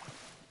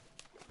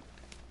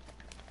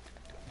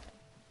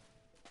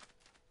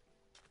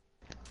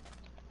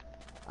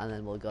 And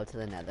then we'll go to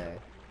the Nether.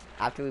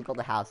 After we build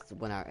a house, is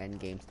when our end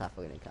game stuff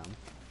are gonna come.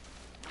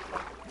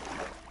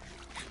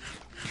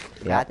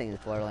 The bad thing is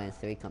Borderlands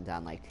 3 comes out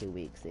in like 2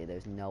 weeks. See,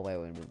 there's no way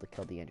we're gonna be able to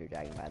kill the Ender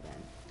Dragon by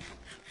then.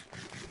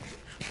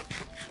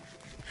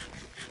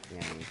 You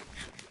know what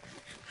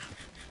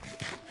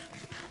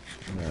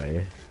I mean? No,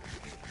 yeah.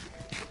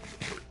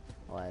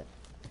 What?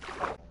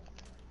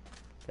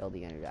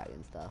 the Ender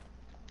Dragon stuff.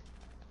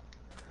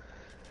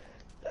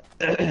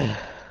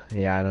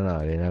 Yeah, I don't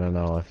know, dude. I don't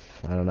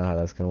know how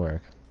that's gonna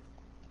work.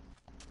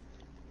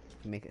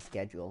 Make a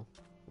schedule,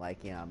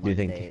 like, you know, Do you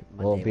think Monday,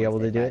 we'll be able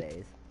to do it?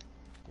 Fridays.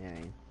 You know what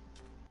I mean?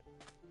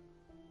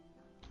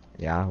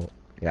 Yeah,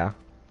 yeah.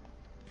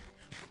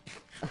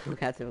 We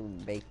have to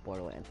make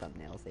Borderlands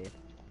thumbnails, dude.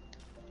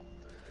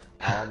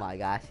 Oh my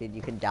gosh, dude,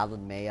 you can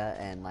download Maya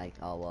and like,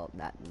 oh well,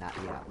 not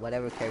yeah,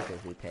 whatever characters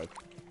we pick.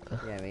 You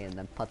know what I mean? And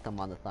then put them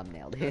on the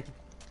thumbnail, dude.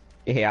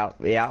 Yeah,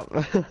 yeah.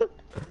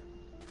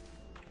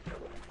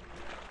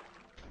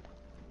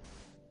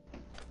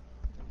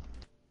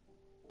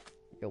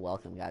 You're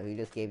welcome, guys. We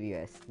just gave you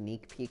a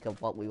sneak peek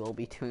of what we will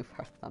be doing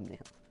for our thumbnail.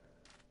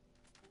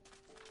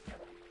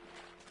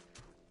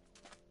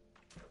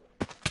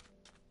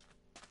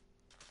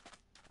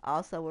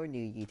 Also, we're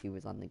new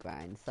YouTubers on the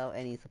grind, so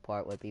any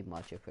support would be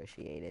much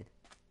appreciated.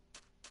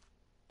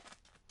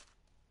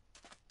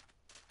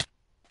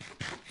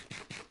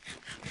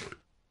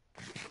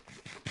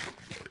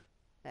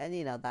 And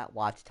you know, that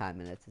watch time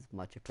minutes is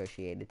much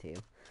appreciated too.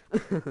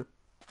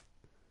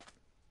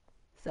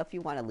 So if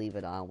you want to leave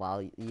it on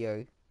while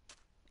you're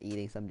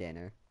eating some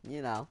dinner,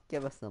 you know,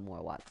 give us some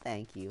more watch.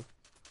 Thank you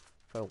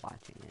for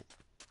watching it.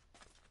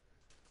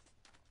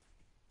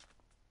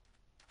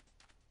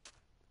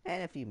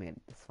 And if you made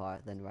it this far,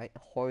 then write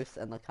horse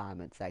in the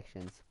comment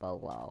sections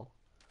below.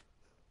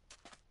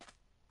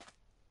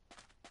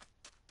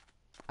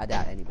 I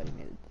doubt anybody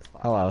made it this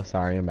far. Hello,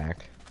 sorry, I'm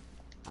back.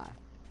 Hi.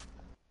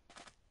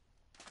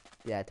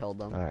 Yeah, I told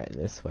them. Alright,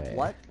 this way.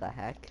 What the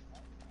heck?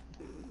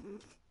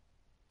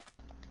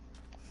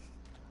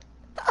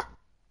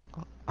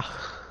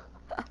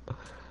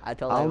 I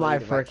told Oh my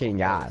everybody freaking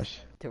gosh.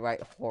 to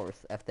write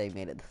horse if they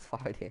made it this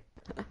far, dude.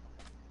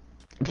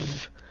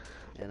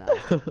 You know,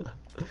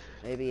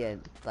 maybe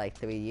in like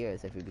 3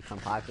 years, if we become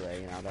popular,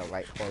 you know, they'll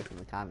write horse in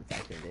the comment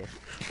section,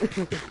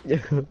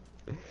 dude.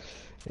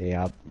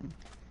 Yep.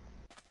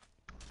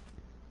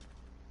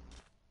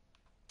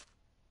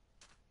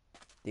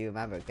 Do you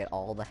remember? Get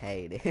all the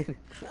hay, dude.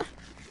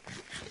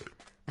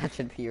 That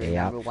should be your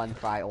Yep. #1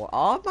 priority.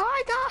 Oh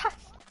my gosh!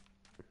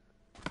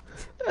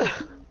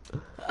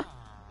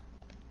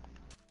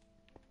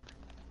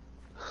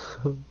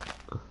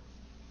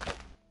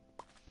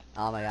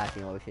 Oh my gosh,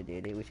 you know what we should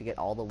do, dude? We should get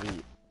all the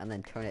wheat and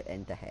then turn it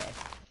into hay.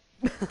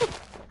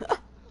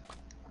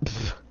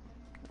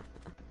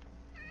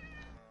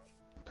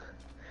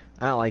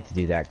 I don't like to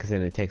do that because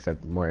then it takes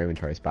up more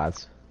inventory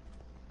spots.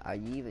 Are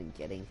you even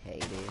getting hay,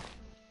 dude?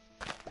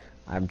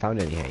 I haven't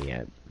found any hay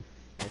yet.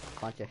 There's a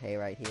bunch of hay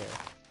right here.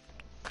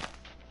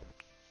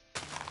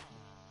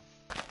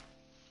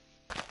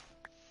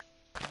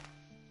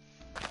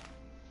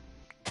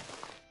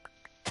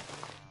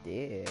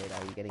 Dude,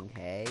 are you getting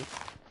hay?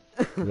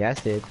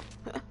 Yes, dude.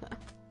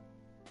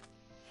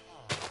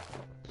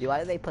 Dude, why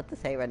did they put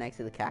this hay right next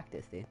to the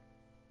cactus, dude?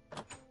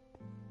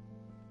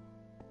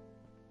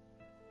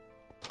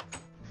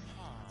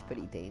 It's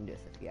pretty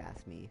dangerous if you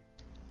ask me.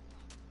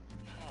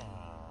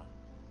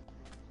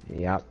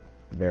 Yep.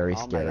 Very Oh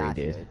my scary, gosh,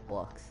 dude. there's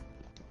books.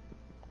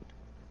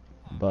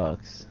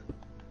 Books.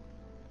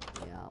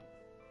 Yeah.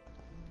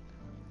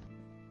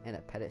 And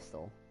a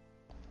pedestal.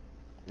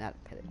 Not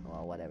a pedestal,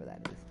 well, whatever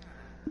that is.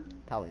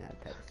 Probably not a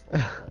pedestal, but,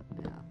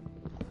 yeah.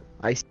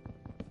 I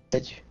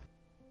pillage.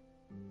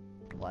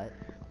 What?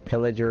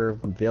 Pillager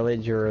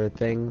village or a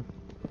thing.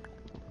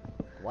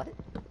 What?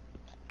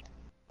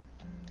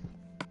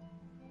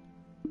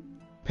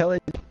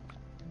 Pillage.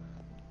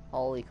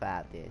 Holy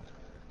crap, dude.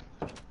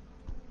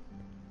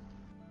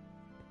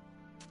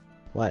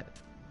 What?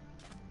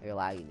 You're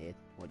lagging, dude.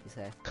 What'd you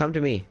say? Come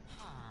to me.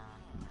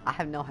 I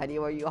have no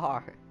idea where you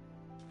are.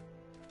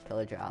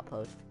 Pillager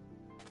outpost.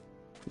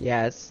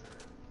 Yes.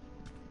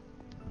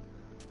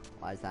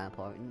 Why is that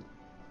important?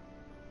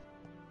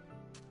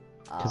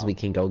 Because we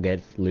can go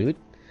get loot.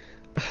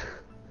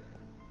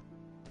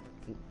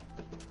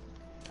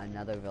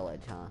 Another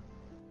village, huh?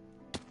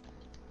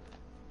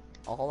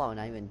 Oh, hold on, we're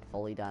not even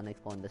fully done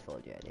exploring this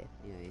village yet, dude.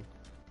 You know what I mean?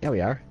 Yeah,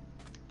 we are.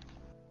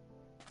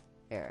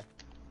 Here.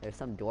 There's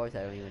some doors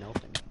that don't even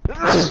open.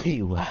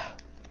 You.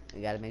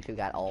 We gotta make sure we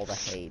got all the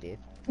hay, dude.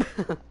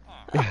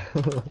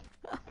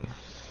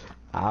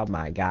 Oh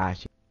my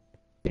gosh.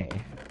 Yeah.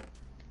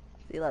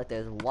 See, look,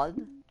 there's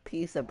one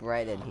piece of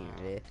bread in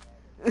here,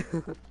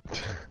 dude.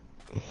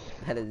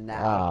 That is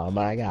now Oh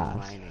my gosh.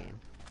 my name.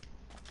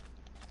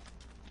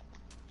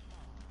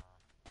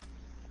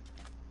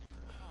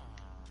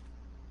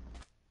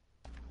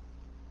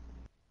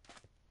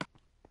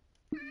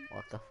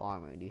 What's the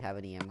farmer? Do you have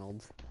any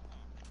emeralds?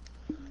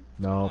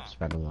 Nope, it's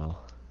been a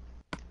while.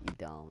 You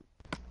don't.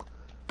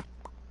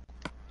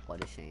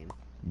 What a shame.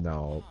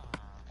 Nope.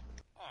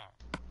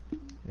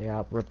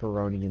 Yeah,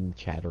 Ripperoni and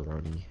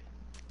Chatteroni.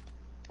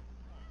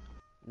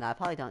 No, I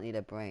probably don't need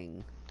to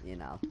bring, you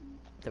know,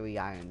 3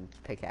 iron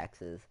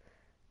pickaxes,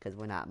 because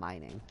we're not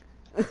mining.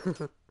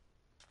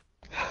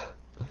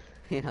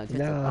 You know, just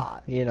a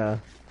thought. You know.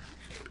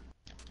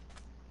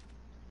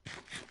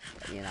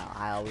 But, you know,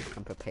 I always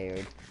come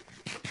prepared.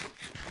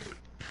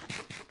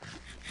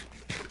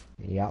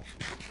 Yep.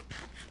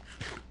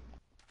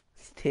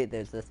 Dude,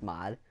 there's this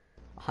mod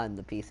on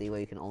the PC where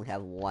you can only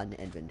have one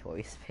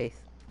inventory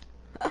space.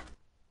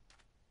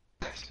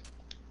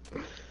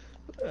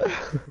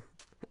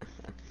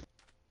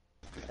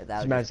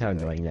 Just imagine how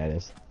annoying that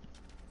is.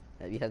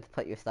 You have to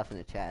put your stuff in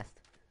a chest.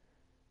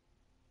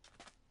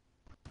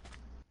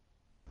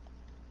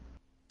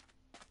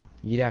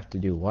 You'd have to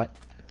do what?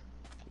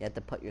 You have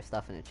to put your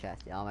stuff in a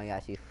chest. Oh my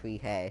gosh, you free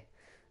hay.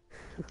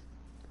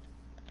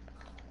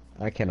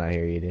 I cannot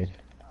hear you, dude.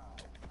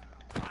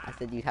 I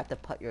said you'd have to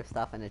put your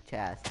stuff in a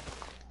chest,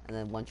 and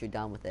then once you're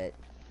done with it,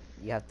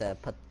 you have to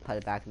put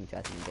it back in the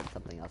chest and get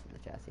something else in the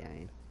chest. Yeah, I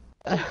mean.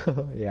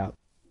 Yeah.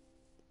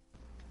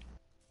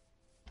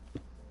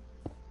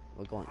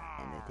 We're going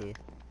in it, dude.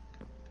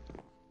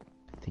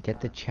 To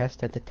get the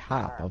chest at the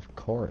top, of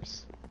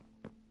course.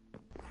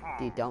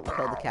 Dude, don't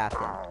kill the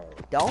captain.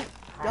 Don't.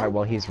 Alright,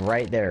 well, he's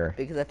right there.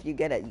 Because if you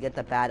get it, you get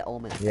the bad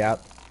omen.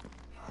 Yep.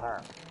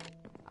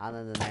 And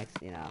then the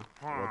next, you know,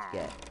 what you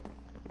get.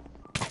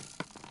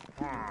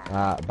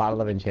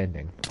 Bottle of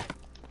enchanting.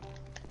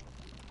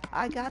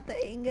 I got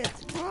the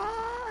ingots.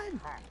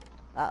 Run!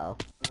 Uh-oh.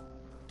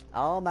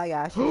 Oh my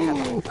gosh.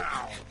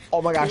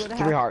 Oh my gosh,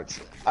 3 hearts.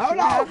 Oh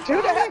no!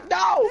 2.5!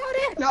 No!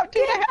 No,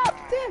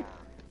 2.5!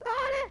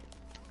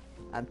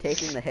 I'm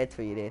taking the hits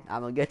for you, dude.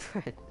 I'm a good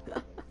friend.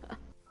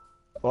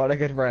 What a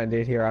good friend,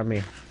 dude. Here on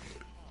me.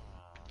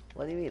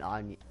 What do you mean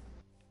on you?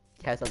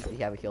 You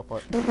have a heal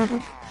foot.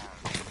 Run,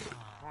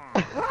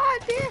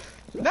 dude!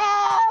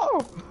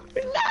 No!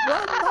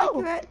 Run No! like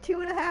you're at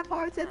 2.5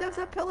 hearts and there's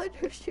a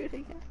pillager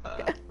shooting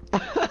at you.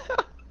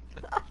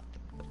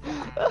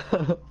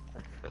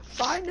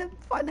 Find him.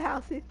 Find the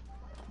house, dude.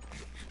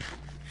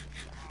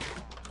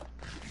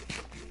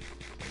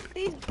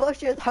 These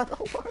bushes are the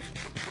worst.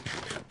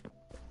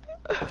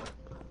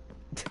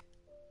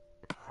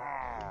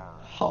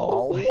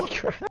 Holy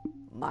crap.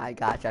 My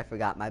gosh, I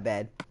forgot my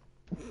bed.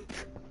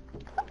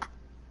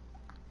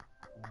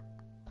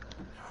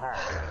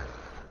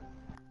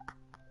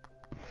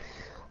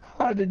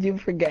 How did you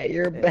forget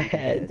your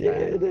bed,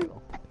 dude?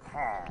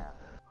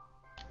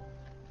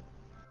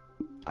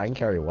 I can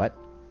carry what?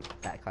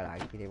 That card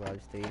actually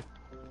rose to you.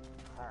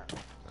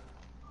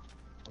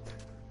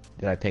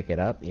 Did I pick it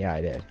up? Yeah,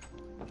 I did.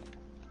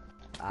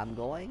 I'm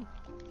going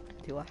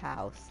to a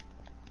house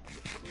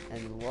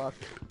and look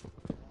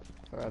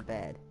for a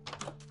bed.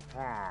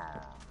 I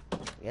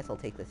guess I'll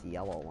take this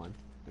yellow one.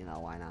 You know,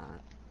 why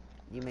not?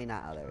 You may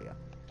not. Oh, there we go.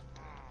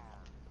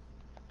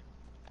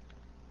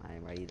 I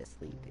am ready to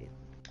sleep, dude.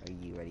 Are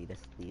you ready to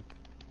sleep?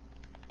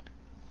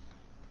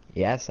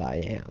 Yes, I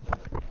am.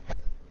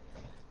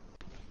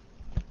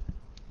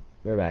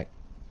 We're back.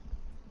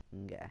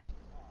 Okay.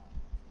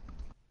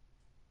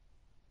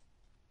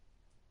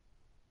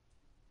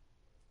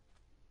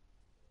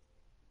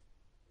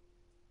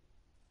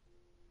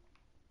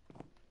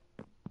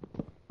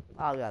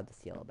 I'll grab this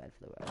yellow bed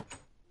for the road.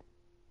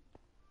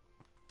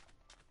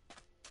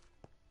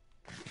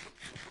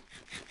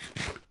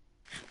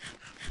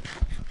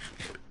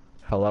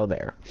 Hello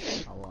there.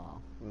 Hello.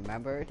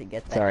 Remember to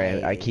get that.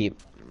 Sorry, I keep...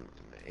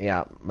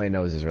 Yeah, my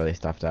nose is really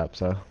stuffed up,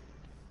 so...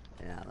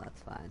 Yeah,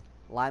 that's fine.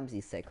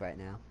 Limesy's sick right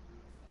now.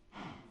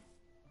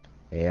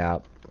 Yeah.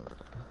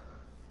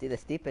 Dude, the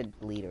stupid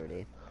leader,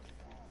 dude.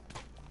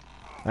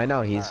 I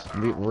know, he's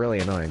really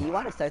Do annoying. you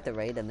want to start the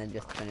raid and then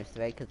just finish the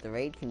raid? Because the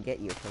raid can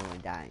get you if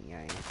someone dying,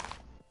 right?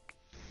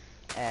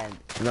 And...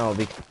 No,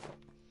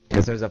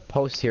 because there's a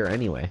post here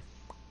anyway.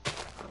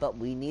 But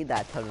we need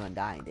that someone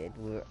dying, dude.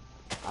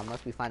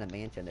 Unless we find a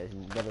mansion, there's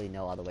literally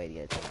no other way to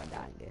get someone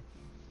dying, dude.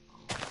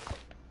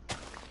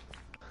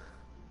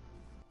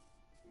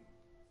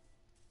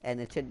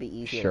 And it should be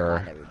easier to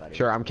find everybody.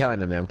 Sure, I'm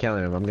killing him, man. I'm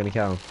killing him. I'm gonna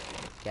kill him.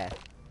 Okay.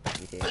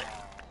 Me too.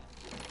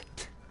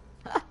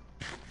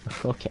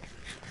 Okay.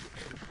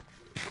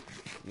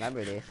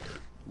 Remember, dude.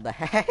 The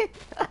heck?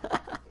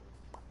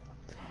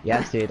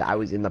 Yes, dude, I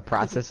was in the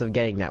process of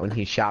getting that when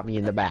he shot me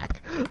in the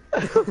back.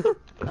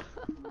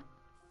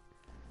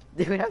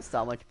 Dude, we have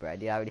so much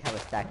bread, dude. I already have a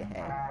stack of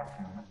hay.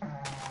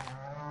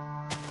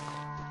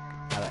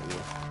 How about you?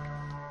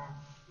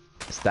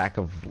 Stack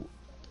of...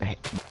 hay.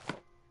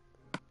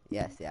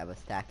 Yes, yeah, I have a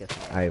stack of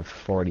hay. I have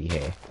 40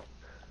 hay.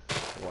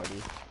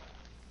 40.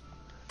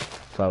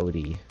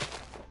 40.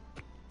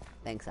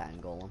 Thanks,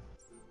 Iron Golem.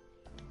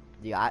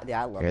 Dude,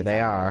 I love Here these they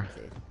Iron are. Golems,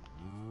 dude.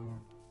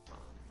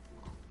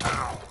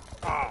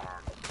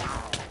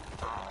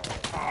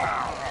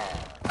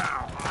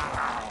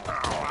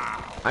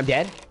 I'm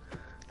dead?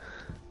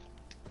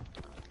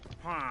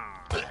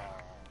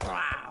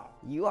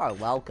 You are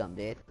welcome,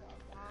 dude.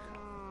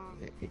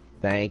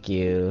 Thank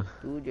you.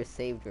 Who just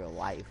saved your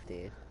life,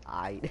 dude?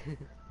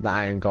 The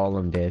Iron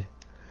Golem did.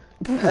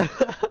 Oh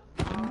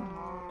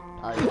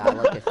yeah, I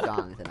look as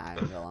strong as an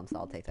Iron Golem, so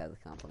I'll take that as a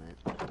compliment.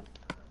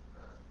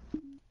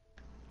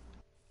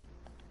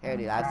 Here,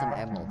 dude, I have some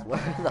emeralds.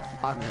 Where the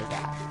farm is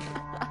at?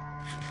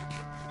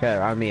 Okay,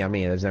 on me.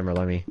 There's emerald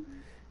on me.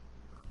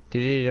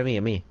 Dude, on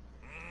me.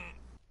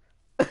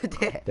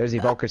 There's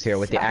evokers here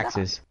with the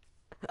axes.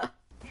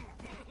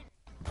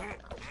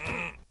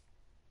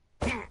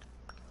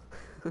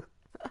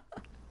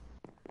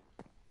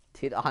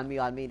 Dude, on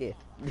me, dude.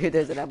 Dude,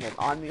 there's an emerald.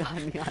 On me.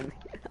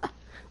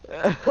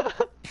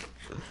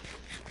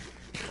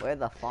 Where's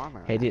the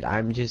farmer Hey, at? dude,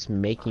 I'm just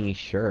making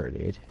sure,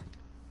 dude.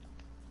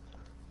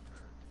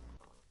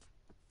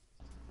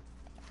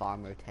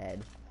 Farmer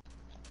Ted.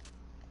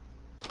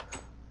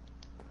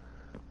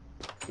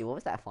 Dude, what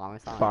was that farmer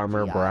song?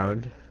 Farmer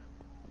Brown.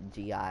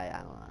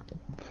 I don't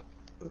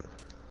know.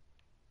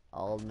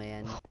 Old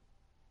man.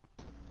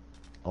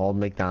 Old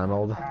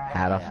MacDonald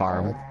had a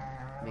farm. Old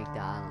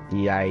McDonald.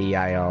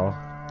 E-I-E-I-O.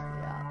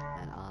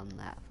 Yeah, and on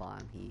that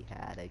farm he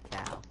had a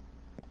cow.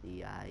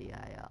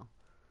 E-I-E-I-O.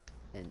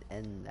 And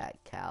in that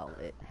cow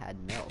it had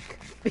milk.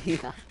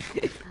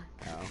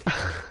 E-I-E-I-O.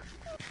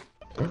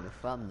 And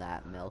from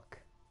that milk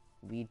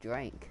we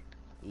drank.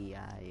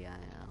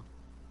 E-I-E-I-O.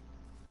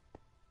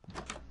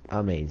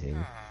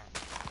 Amazing.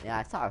 Yeah,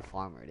 I saw a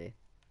farmer, dude.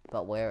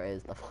 But where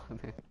is the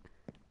farmer?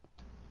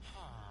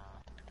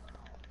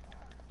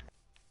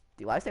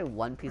 Dude, why is there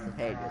one piece of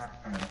hay just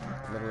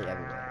literally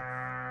everywhere?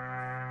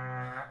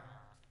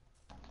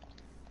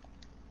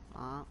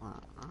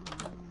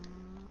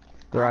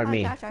 They're on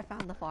me. Oh my gosh, I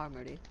found the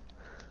farmer, dude.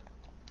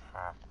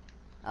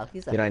 Oh,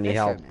 he's a Dude, I need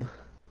help. fisherman.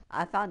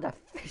 I found a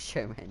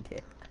fisherman,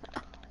 dude.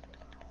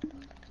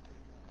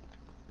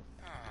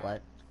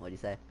 What? What'd you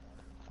say?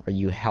 Are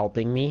you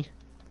helping me?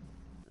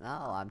 No,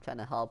 I'm trying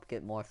to help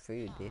get more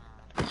food, dude.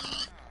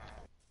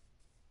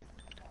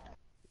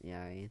 You know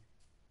what I mean?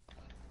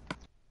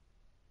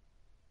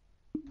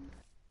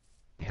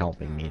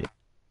 Helping me.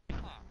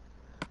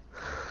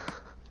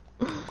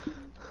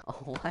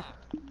 Oh, what?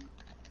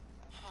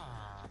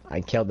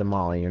 I killed them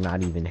all and you're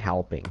not even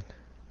helping.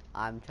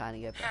 I'm trying to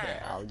get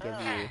here. I'll give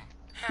you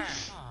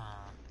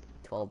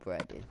 12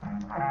 bread, dude.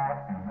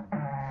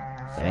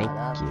 Thank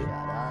you.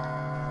 Shut up.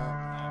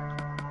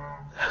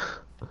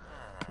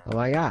 Oh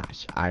my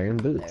gosh, iron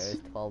boots.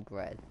 There's 12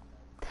 bread.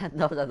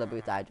 Those are the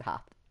boots I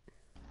dropped.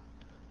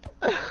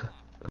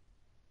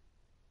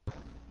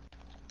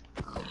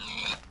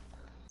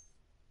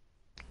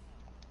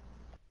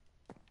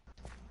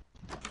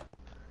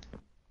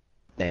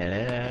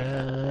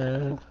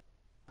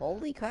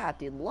 Holy crap,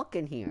 dude, look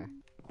in here.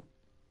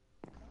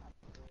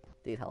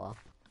 Dude, hello.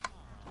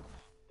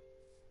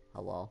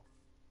 Hello.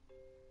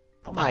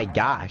 Oh my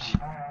gosh.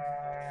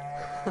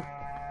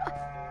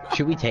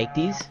 Should we take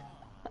these?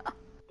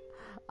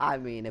 I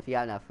mean, if you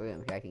have enough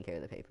room here, I can carry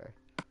the paper.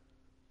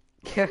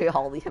 Carry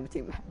all the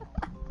empty map.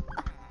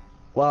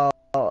 Well,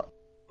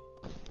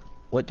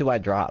 what do I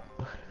drop?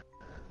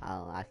 I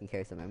don't know, I can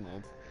carry some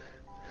emeralds.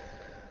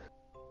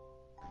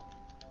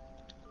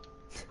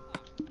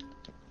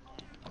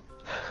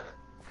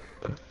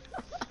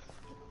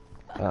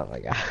 Oh my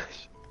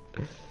gosh.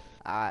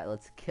 Alright,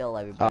 let's kill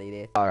everybody,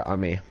 dude. On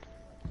me.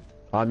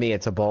 On me,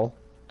 it's a bull.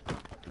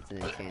 It's an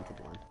enchanted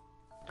one.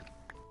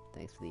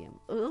 Thanks for the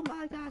oh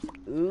my gosh.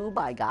 Ooh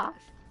my gosh.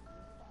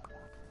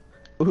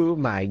 Oh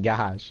my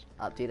gosh.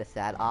 Up to the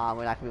sad. Ah,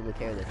 we're not gonna be able to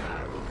carry this.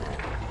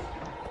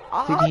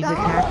 Oh, Dude, he's no!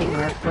 attacking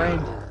our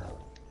friend.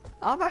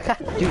 Oh my god.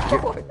 Dude,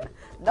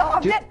 no,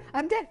 I'm dude. dead.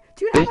 I'm dead.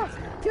 Dude, Dude. oh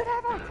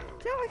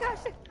my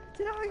gosh.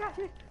 Dude, oh my gosh.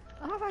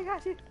 Oh my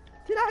gosh. Dude,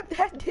 I'm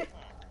dead, dude.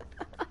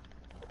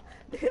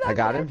 Dude, I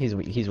got him.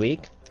 He's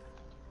weak.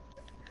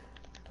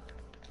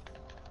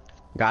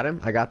 Got him.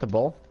 I got the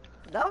bull.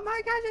 Oh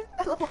my gosh, there's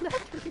another one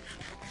after me.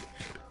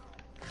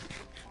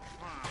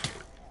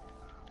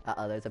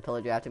 Uh-oh, there's a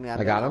pillager after me.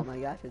 I got him. Oh my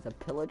gosh, there's a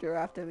pillager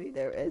after me.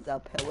 There is a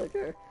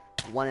pillager.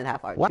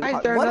 1.5 heart. Why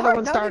is there another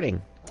one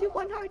starting? Dude,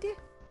 1 heart, dude.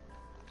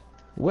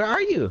 Where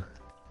are you?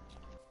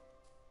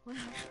 1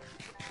 heart.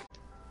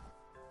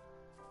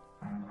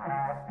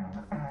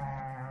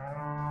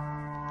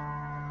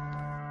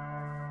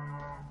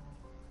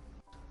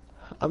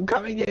 I'm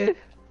coming, dude.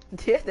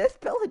 Dude, this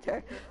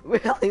pillager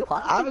really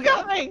wants I'm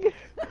coming.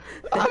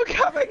 I'm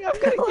coming. I'm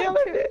gonna kill him,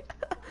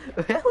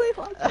 dude. Really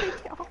wants to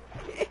kill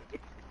me.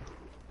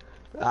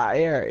 Ah,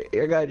 here.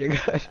 You're good. You're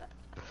good.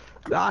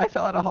 No, I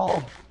fell in a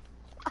hole.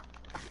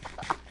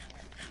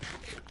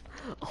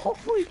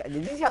 Holy god,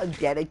 did you see how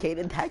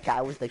dedicated that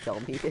guy was to kill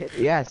me, dude?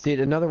 Yes, dude.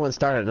 Another one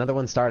started. Another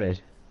one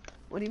started.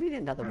 What do you mean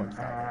another one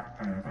started?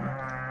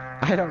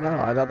 I don't know.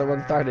 Another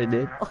one started,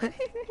 dude. What do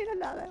you mean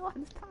another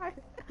one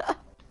started?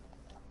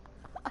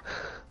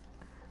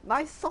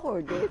 My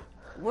sword, dude.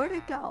 Where'd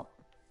it go?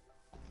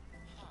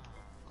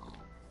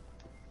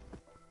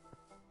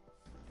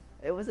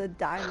 It was a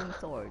diamond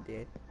sword,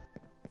 dude.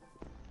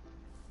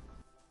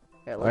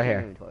 Here, look Right at here.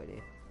 your inventory,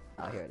 dude.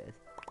 Oh, here it is.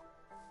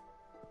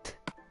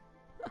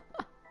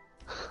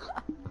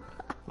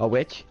 A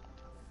witch?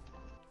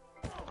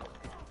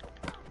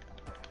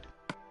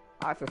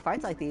 Alright, for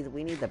fights like these,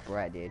 we need the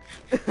bread, dude.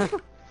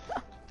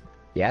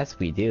 Yes,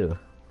 we do.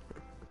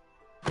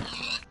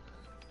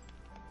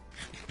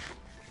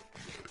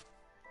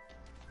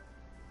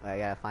 I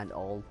gotta find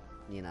old,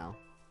 you know,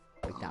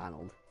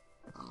 McDonald.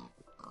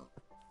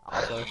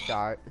 Also,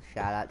 shout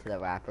out to the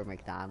rapper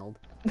McDonald.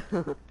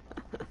 Or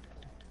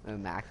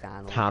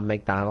MacDonald. Tom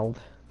McDonald.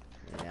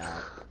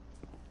 Yeah.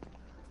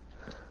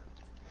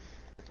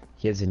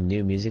 He has a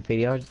new music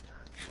video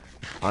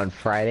on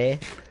Friday.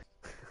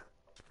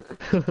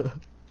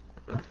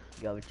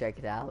 Go check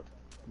it out.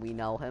 We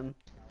know him.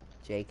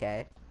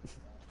 JK.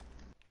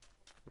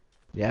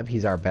 Yep,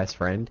 he's our best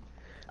friend.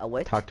 A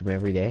witch? Talk to him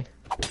every day.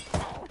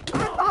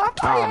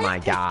 Oh my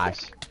gosh.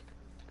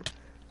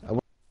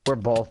 We're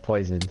both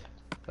poisoned.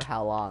 For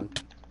how long?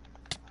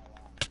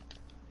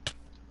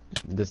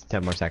 Just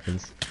 10 more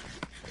seconds.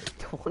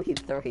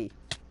 23.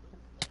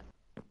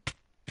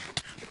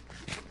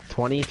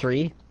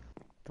 23?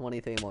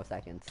 23 more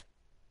seconds.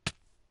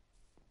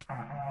 Ow.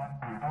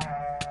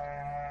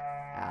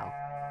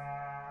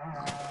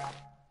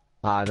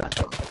 No.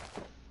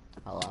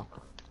 Hello.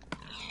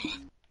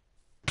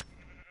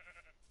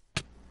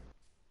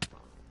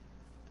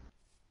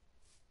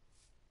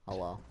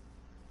 Hello.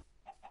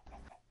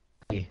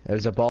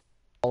 There's a ball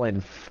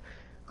and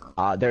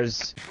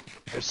there's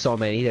so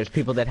many. There's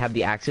people that have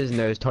the axes and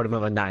there's Totem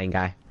of Undying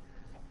guy.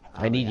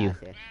 I need you.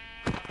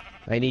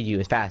 I need you.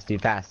 It's fast,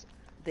 dude. Fast.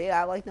 Dude,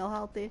 I like no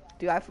help, dude.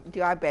 Do I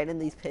abandon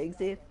these pigs,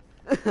 dude?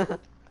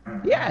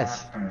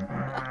 Yes.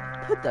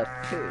 What the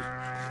food?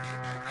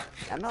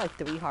 I'm at like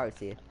 3 hearts,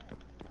 dude.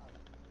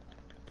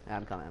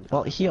 I'm coming.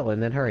 Well, heal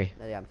and then hurry.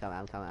 Yeah, I'm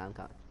coming.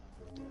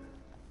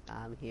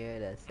 I'm here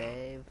to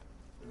save.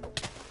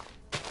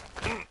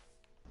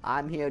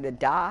 I'm here to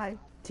die.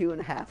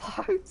 2.5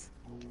 hearts.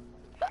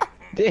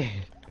 Dude,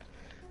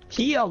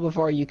 heal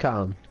before you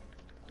come.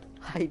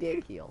 I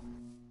did heal.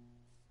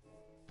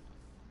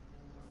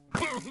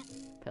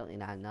 Apparently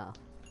not enough.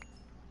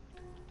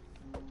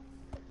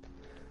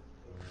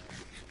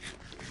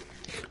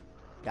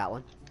 Got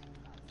one.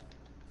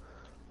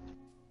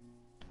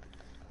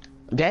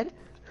 Dead?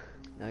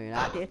 No, you're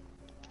not, dude.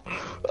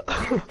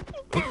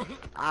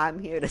 I'm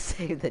here to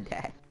save the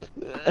day.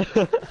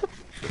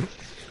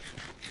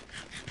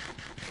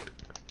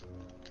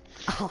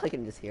 All I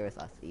can just hear is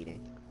us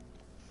eating.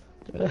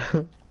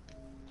 There's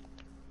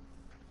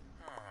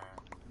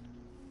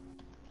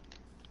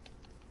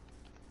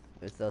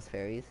those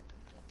fairies.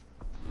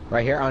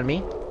 Right here on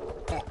me.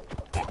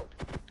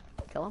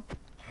 Kill him.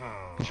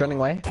 He's running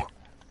away.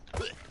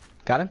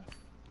 Got him.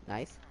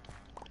 Nice.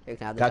 Here,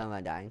 can I have the Got- time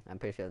I'm dying? I'm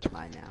pretty sure it's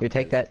mine now. You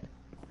take that.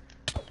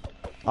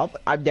 Oh,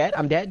 I'm dead.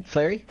 I'm dead.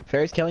 Flurry.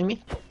 Flurry's killing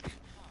me.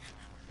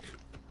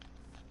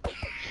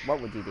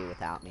 What would you do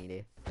without me,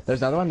 dude?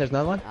 There's another one. There's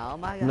another one. Oh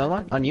my god. Another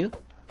one on you.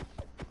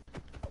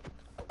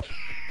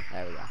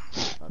 There we go.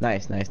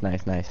 Nice, nice,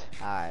 nice, nice.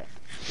 Alright.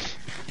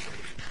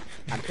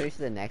 I'm pretty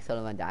sure the next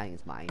one I'm dying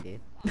is mine,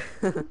 dude.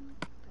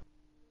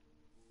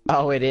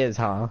 Oh, it is,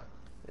 huh?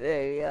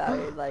 Yeah, I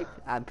mean, like,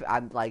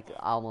 I'm like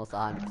almost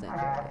 100% sure.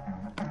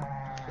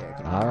 Here,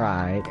 All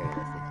right. here it is,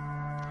 dude.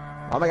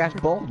 Oh my gosh,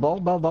 bull.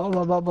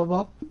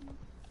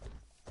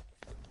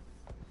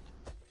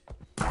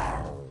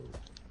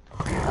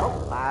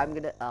 Oh, I'm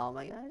gonna. Oh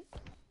my god.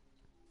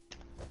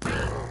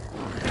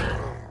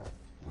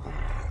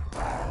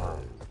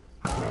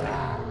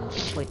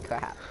 Holy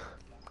crap.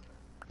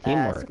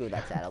 Teamwork. Screw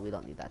that saddle. We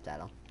don't need that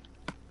saddle.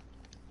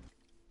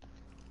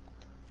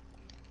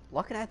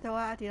 What can I throw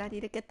out, dude? I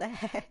need to get the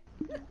head.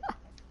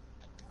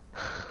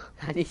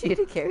 I need you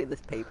to carry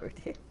this paper,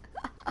 dude.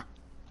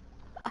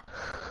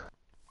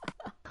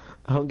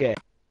 Okay.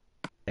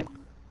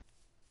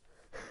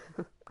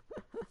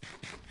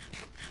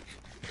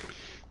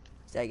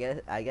 So I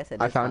guess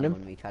it I is found fun him.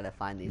 when we try to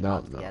find these No,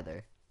 mobs no.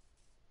 together.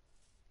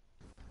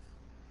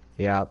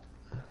 Yep.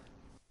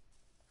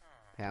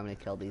 Here, I'm gonna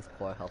kill these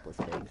poor helpless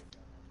pigs.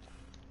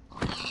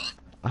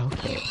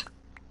 Okay.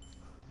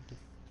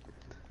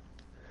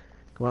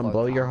 Come on, Poor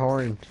blow your cows.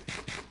 horn.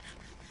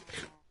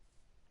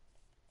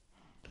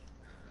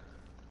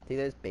 See,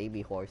 there's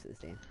baby horses,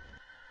 dude.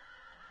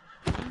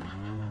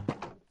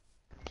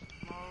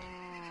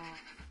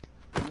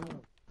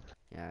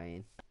 Yeah, I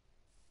mean,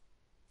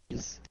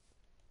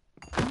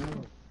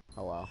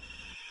 hello.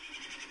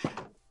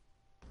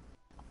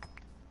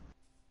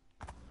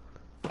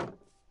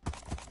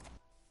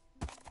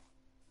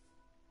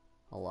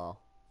 Hello.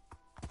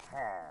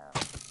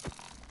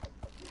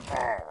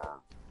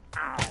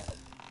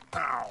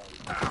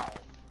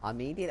 On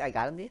me, dude? I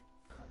got him, dude?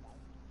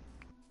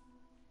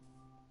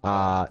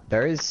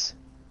 There is...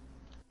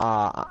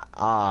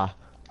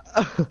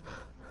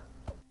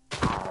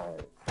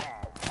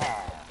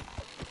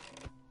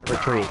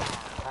 Retreat.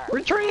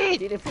 Retreat!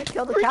 Dude, if we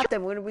kill the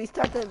captain, when we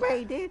start the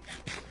raid, dude?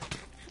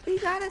 We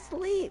gotta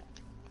sleep.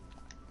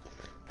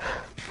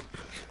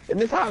 In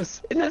this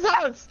house! In this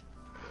house!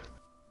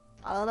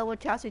 I don't know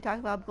what house you're talking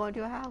about. I'm going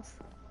to a house.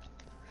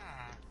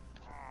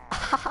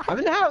 I'm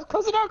in the house!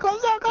 Close the door!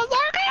 Close the door! Close the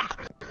door!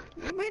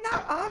 You may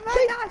not. Oh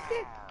my gosh,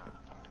 dude.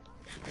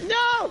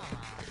 No!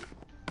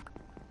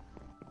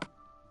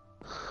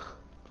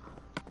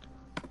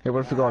 Here,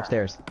 what if we go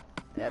upstairs?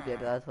 Yep,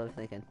 that's what I was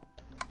thinking.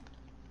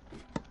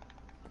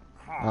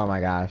 Oh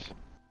my gosh.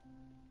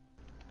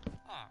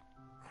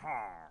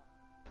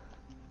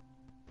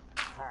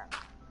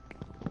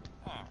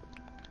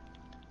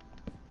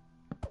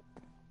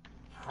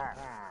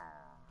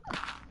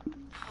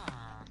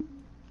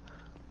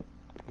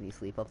 Can you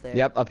sleep up there?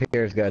 Yep, up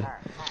here is good.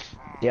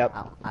 Yep.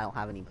 I don't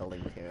have any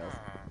building materials.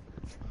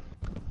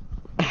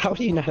 How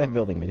do you not have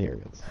building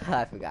materials?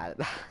 I forgot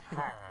about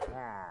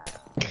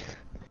it.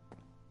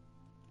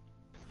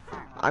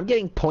 I'm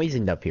getting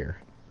poisoned up here.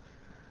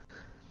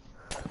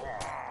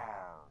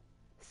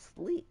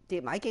 Sleep.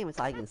 Dude, my game is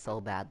lagging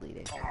so badly,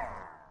 dude.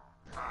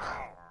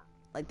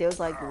 Like, there was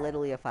like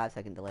literally a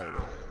 5-second delay,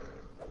 dude.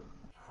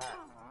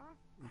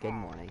 Good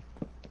morning.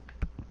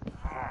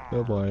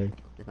 Good morning.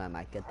 Is my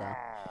mic good though?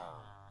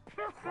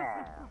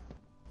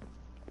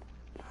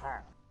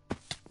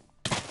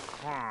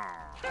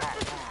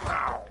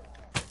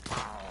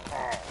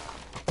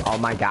 Oh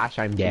my gosh,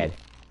 I'm dead.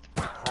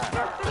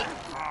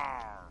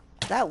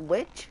 That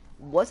witch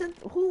wasn't.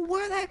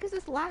 Where the heck is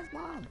this last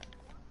mob?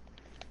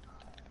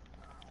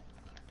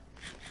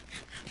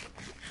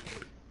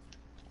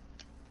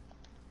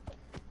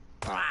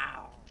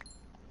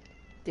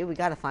 Dude, we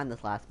gotta find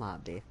this last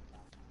mob, dude.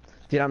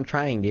 Dude, I'm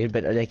trying, dude,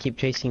 but they keep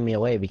chasing me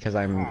away because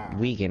I'm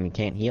weak and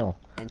can't heal.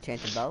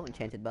 Enchanted bow,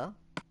 enchanted bow.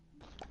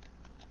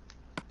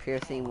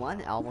 Piercing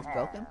one, almost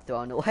broke him,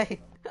 thrown away.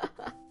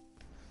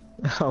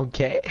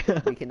 Okay.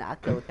 We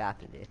cannot kill the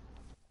captain, dude.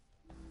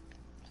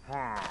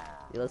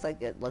 It looks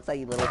like you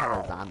literally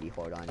have a zombie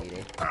horde on you,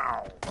 dude.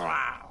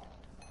 I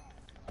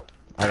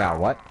got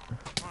what?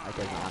 Like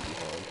a zombie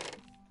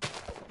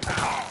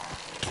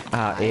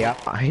horde. Yeah,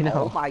 I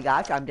know. Oh my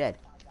gosh, I'm dead.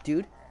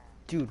 Dude,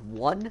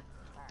 one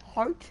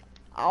heart.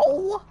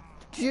 Oh,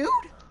 dude.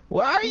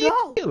 Where are you?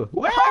 No.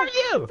 Where are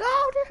you?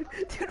 No,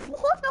 dude,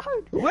 one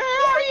heart. Where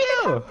are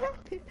you?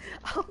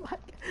 Oh my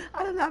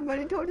god, I'm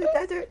running toward the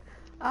desert.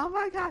 Oh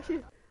my gosh,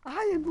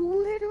 I am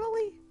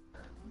literally.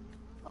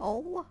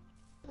 Oh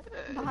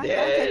my gosh,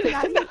 I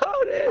cannot heal.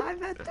 No, dude.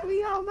 I'm at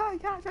 3. Oh my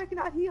gosh, I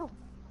cannot heal.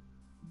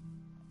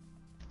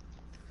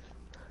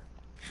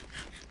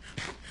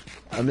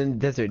 I'm in the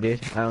desert,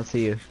 dude. I don't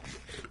see you.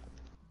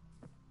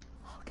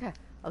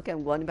 Okay,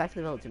 I'm running back to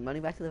the village. I'm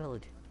running back to the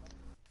village.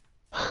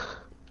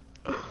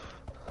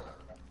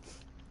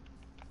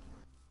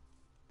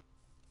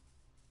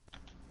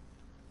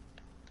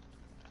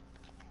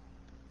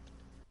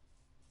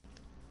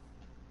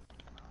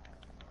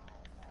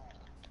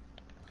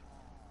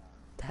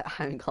 That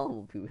iron golem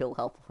would be real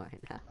helpful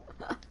right now.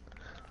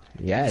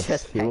 Yes,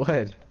 Just he saying.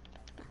 would.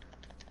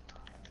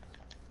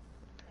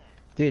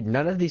 Dude,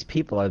 none of these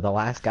people are the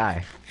last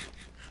guy.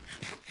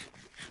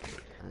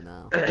 I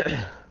know.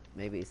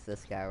 Maybe it's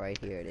this guy right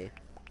here, dude.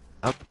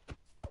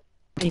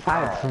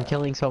 25 from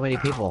killing so many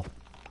people.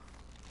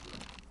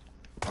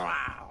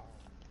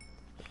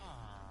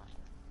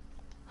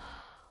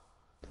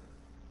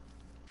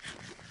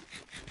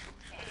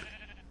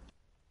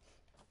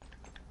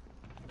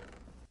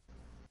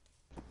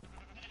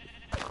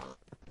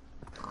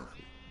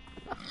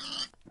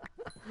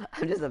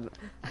 I'm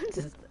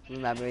just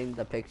remembering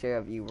the picture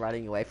of you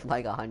running away from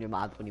like 100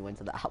 mobs when you went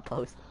to the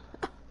outpost.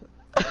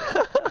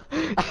 Oh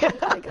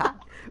my god.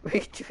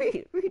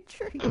 Retreat.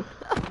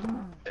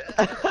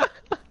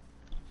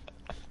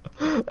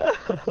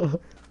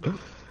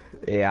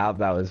 Yeah,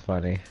 that was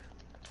funny.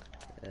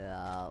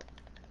 Yeah.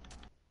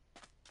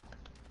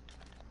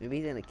 Maybe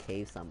he's in a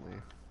cave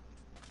somewhere.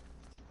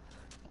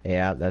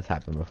 Yeah, that's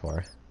happened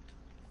before.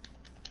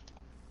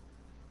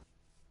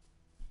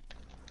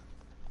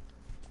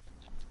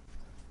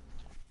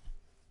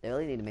 They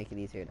really need to make it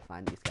easier to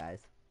find these guys.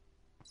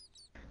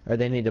 Or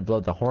they need to blow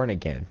the horn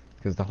again,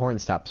 because the horn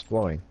stops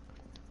blowing.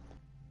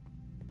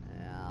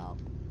 Yeah.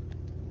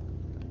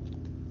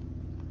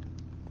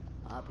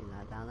 Oh, he's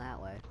not down that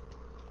way.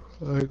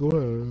 Like what?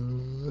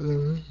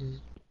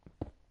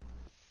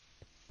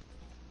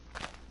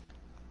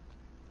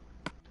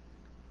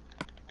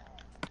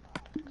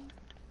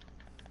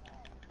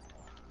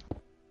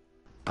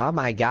 Oh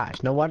my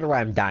gosh, no wonder why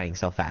I'm dying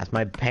so fast.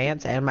 My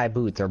pants and my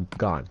boots are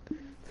gone.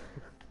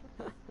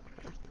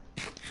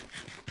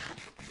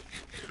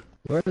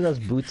 Where are those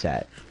boots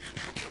at?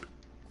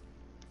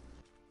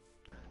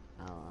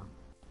 Oh.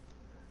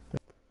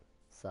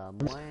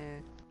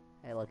 Somewhere.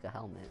 Hey, look, a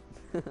helmet.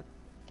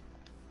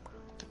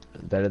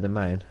 Better than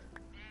mine.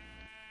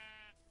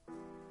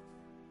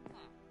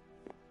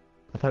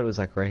 I thought it was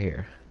like right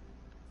here.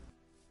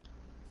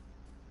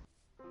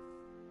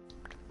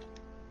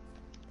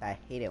 I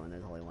hate it when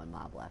there's only one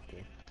mob left,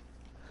 dude.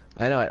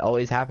 I know, it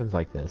always happens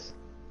like this.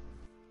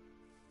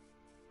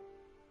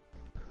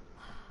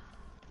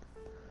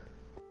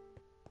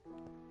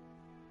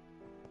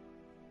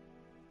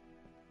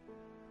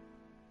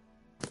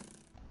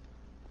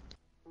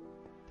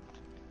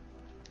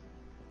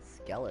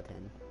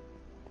 Skeleton.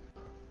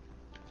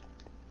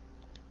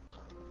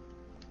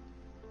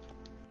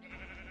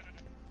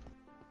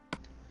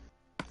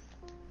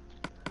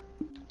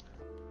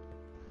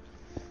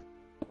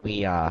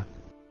 We,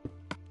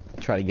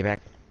 try to get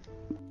back.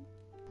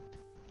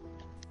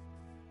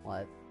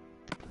 What?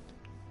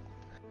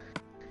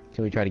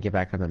 Can we try to get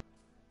back on the...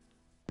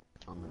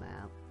 On the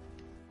map.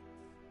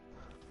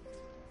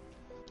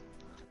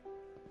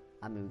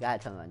 I mean, we gotta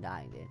tell him I'm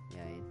dying, dude. You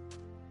know what I mean?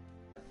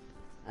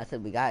 I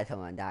said we gotta tell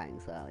him I'm dying,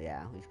 so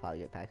yeah, we should probably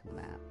get back on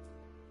the map.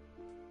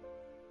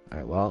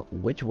 Alright, well,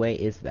 which way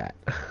is that?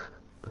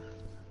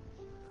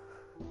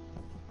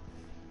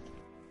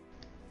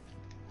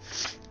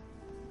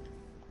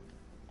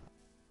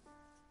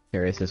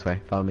 Here, it's this way.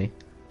 Follow me.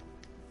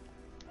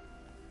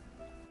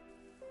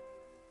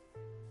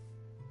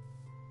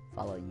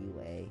 Follow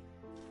UA.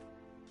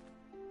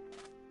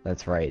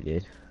 That's right,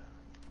 dude.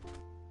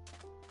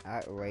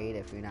 Alright, Raid,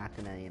 if you're not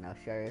gonna,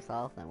 show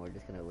yourself, then we're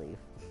just gonna leave.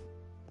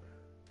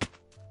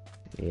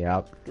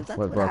 Yep. 'Cause that's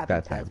What what broke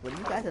that happens, time? guys. When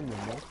you guys in the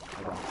midst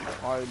of a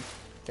hard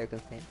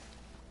circumstance,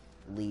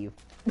 leave.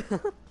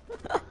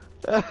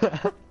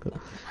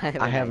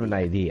 I have an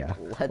idea.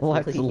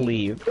 Let's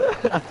leave.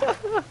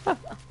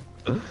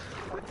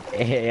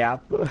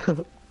 Yep.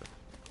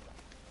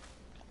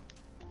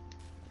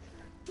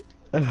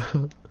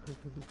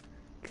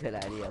 Good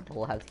idea, but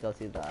we'll have to go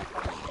to the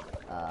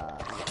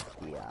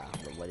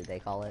what did they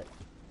call it?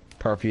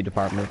 Perfume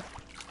department.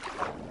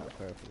 Oh, no,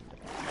 perfume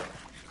department.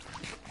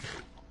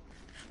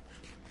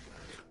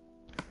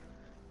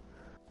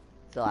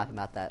 Still laughing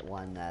about that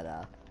one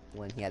that,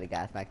 when he had a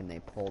gas mask and they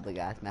pulled the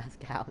gas mask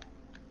out.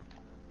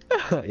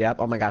 Yep.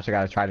 Oh my gosh, I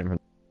got a trident from.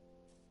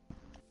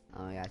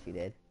 Oh my gosh, you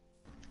did.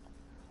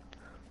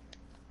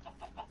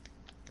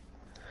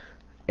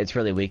 It's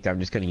really weak. I'm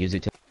just gonna use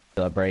it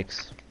till it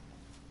breaks.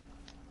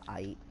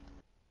 Aight.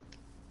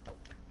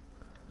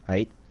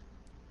 Right?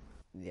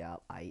 Yeah,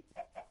 aight.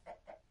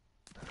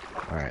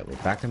 All right, we're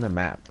back on the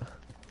map.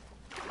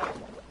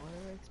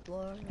 We're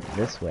exploring.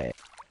 This way.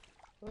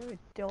 We're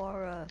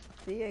Dora,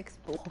 the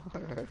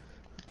Explorer.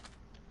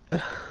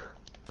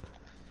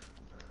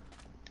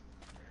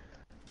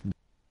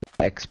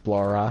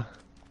 Explorer.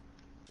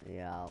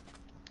 Yeah.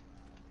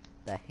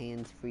 The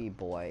hands-free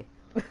boy.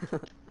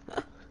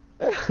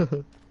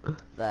 The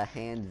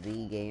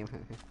handsy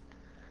gamer.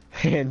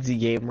 Handsy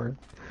gamer.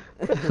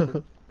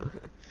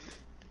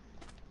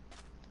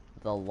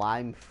 The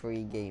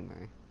lime-free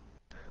gamer.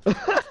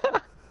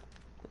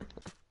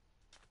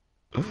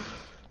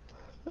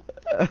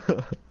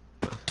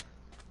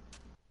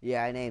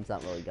 Yeah, our names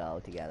don't really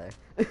go together.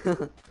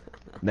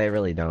 They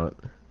really don't.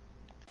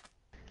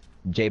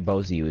 Jay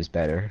Bozio is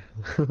better.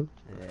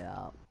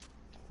 Yeah.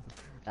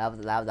 That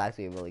was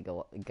actually a really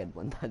good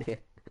one, buddy.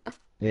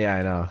 Yeah,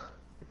 I know.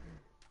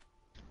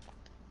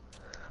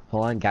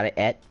 Hold on, got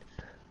it.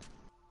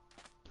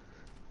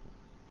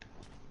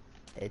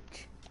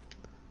 Itch.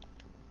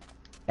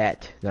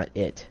 Not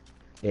it.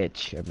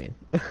 Itch, I mean.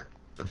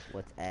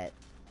 What's at?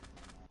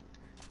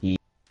 Eat.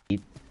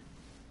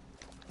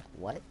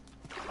 What?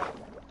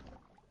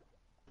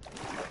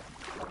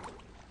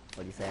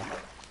 What'd you say?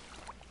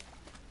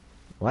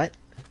 What?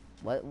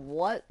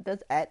 What does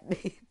at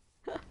mean?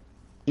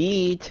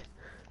 Eat.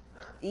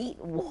 Eat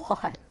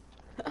what?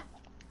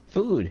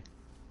 Food.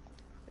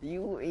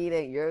 You're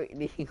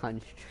eating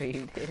on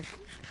stream, dude.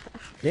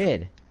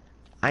 Did.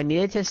 I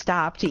needed to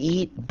stop to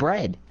eat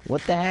bread.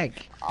 What the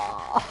heck?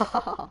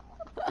 Oh.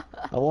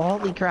 Oh,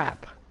 holy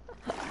crap.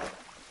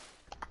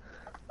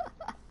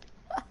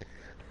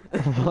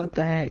 What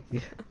the heck?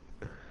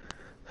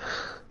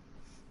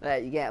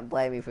 Hey, you can't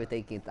blame me for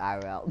thinking it's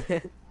IRL,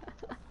 dude.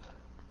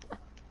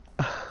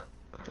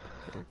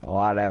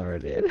 Whatever,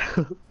 dude.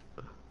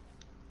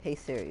 Hey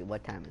Siri,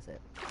 what time is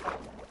it?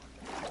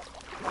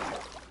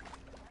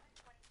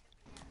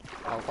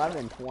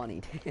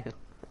 11:20, dude.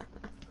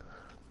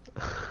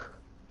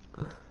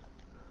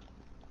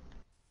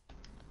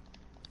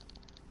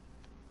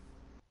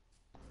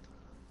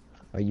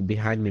 Are you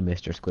behind me,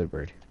 Mr.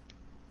 Squidward?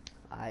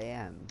 I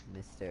am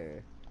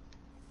Mr.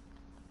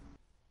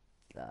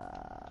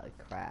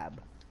 Crab.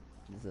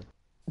 This is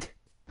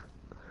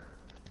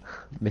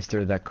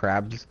Mr. the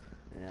Krabs?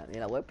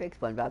 we're big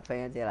SpongeBob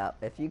fans,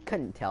 if you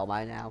couldn't tell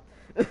by now.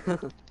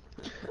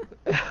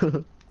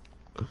 So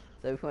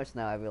pretty much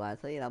know every line.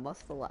 So,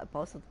 most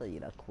of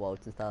the,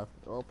 quotes and stuff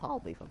will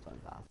probably be from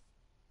SpongeBob.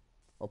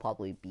 Will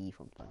probably be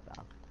from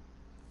SpongeBob.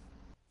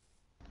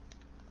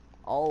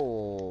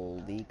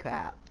 Holy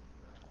crap.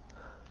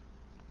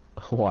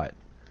 What?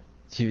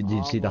 Did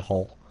you see the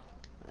hole?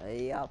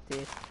 Yup,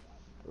 dude.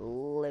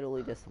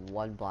 Literally just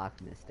one block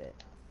missed it.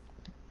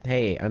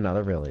 Hey,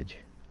 another village.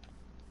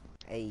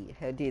 Hey,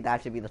 dude,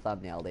 that should be the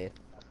thumbnail, dude.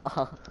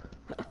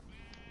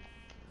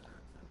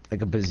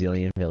 Like a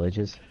bazillion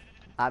villages.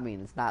 I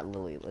mean, it's not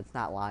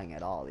lying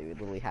at all. They would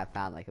literally have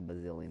found like a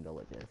bazillion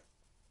villages.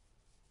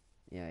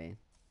 You know what I mean?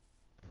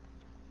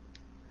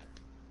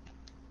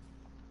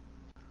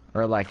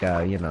 Or like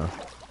Oh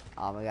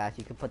my gosh,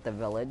 you can put the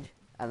village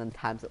and then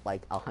times it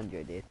like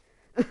 100, dude.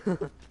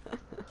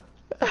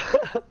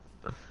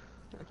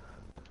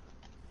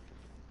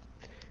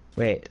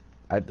 Wait,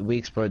 we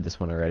explored this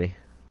one already.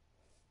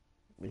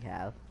 We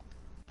have.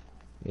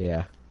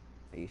 Yeah.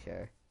 Are you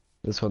sure?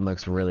 This one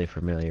looks really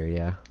familiar,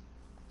 yeah.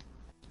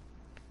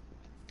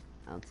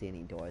 I don't see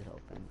any doors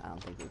open. I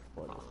don't think we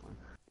explored this one.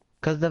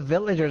 Cause the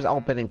villagers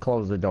open and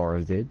close the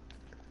doors, dude.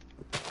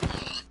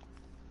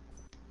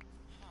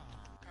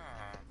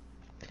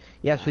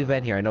 Yes, we've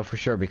been here. I know for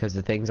sure because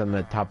the thing's on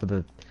the top of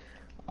the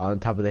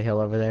hill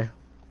over there.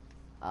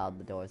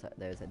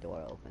 There's a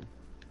door open.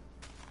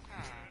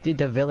 Dude,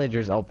 the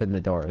villagers open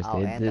the doors, Oh,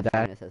 dude. and the That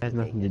furnace has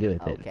nothing to do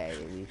with it. Okay,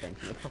 we've been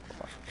here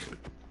before.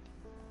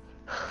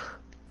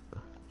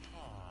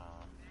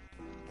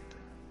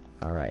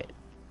 Alright.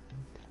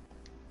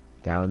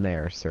 Down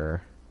there,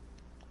 sir.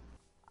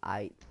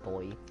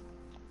 Boy.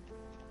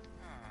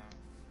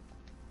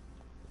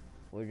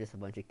 We're just a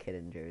bunch of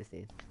kidding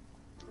jerseys.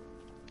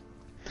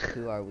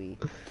 Who are we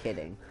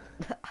kidding?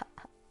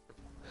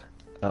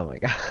 Oh my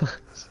gosh.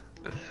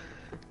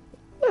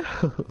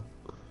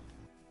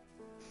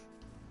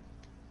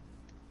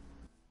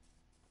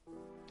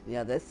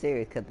 Yeah, this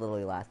series could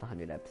literally last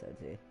 100 episodes,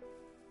 dude.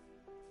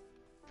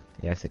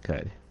 Yes, it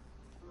could.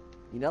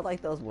 You know,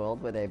 like those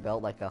worlds where they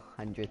built like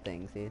 100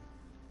 things, dude?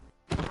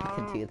 We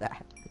could do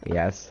that.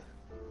 Yes.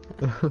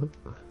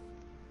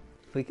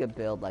 We could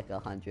build like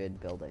 100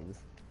 buildings.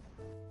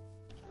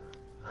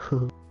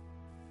 Oh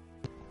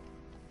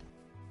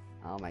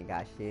my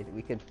gosh, dude.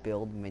 We could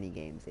build mini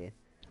games, dude.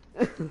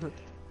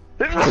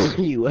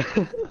 You.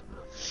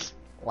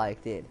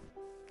 Like, dude.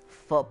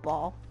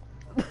 Football?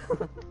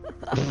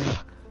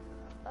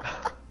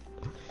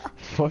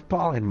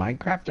 Football in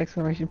Minecraft?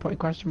 Exclamation point,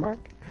 question mark?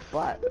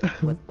 But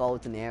with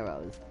bows and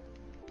arrows.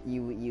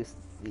 You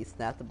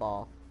snap the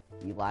ball,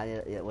 you line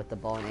it with the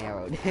bow and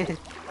arrow.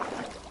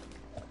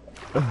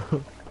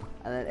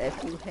 And then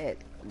if you hit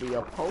the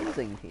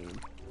opposing team,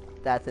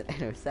 that's an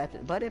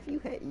interception. But if you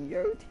hit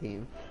your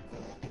team,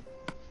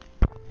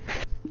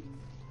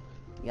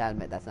 you gotta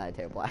admit that's not a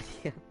terrible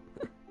idea.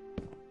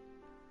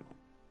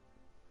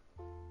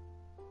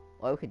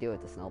 What we could do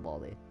with the snowball,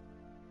 dude?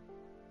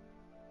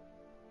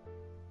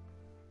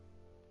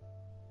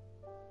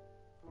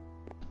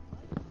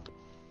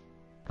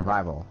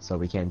 Survival, so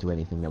we can't do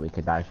anything that we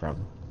could die from.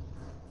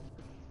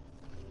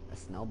 A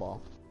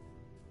snowball.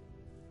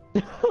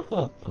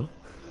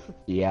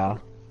 Yeah.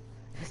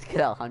 Just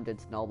get 100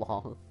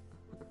 snowballs.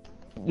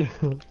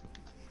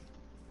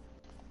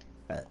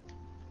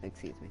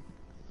 Excuse me.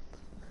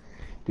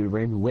 Dude, we're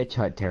in witch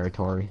hut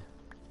territory.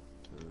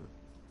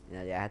 You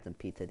know, yeah, I had some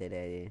pizza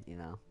today, you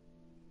know.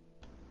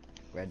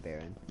 Red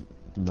Baron.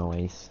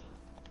 Noise.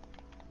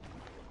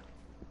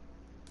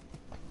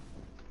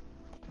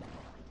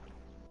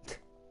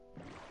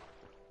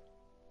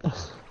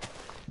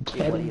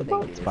 Dude, what do you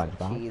think, dude? Is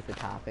SpongeBob. cheese the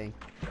topping?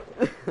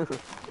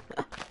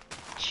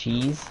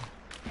 Cheese?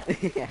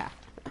 Yeah.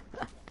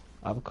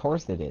 Of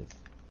course it is.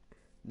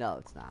 No,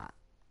 it's not.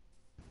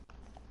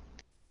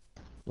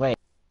 Wait.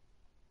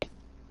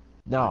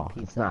 No, On it's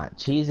pizza. not.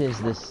 Cheese is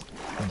this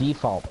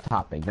default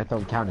topping. That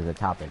don't count as a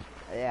topping.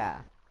 Yeah.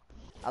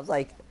 I was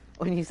like,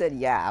 when you said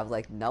yeah, I was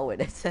like, no,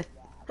 it isn't.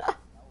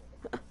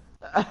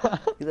 Because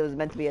it was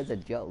meant to be as a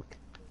joke.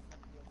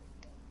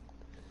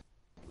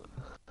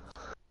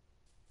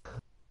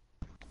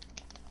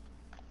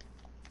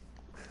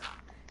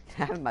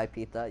 Can I have my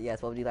pizza?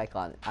 Yes, what would you like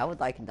on it? I would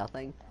like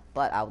nothing,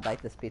 but I would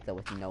like this pizza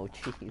with no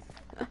cheese.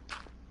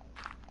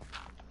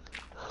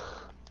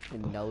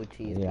 And no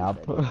cheese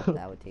Yep. pizza, dude.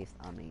 That would taste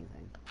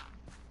amazing.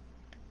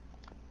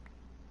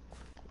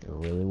 It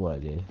really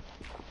would, dude.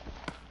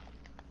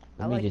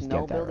 I Let me like just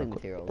no get that real building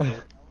quick. materials.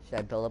 Dude. Should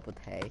I build up with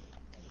hay?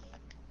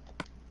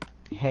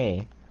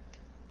 Hey.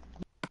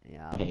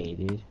 Yeah. Hey,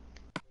 dude.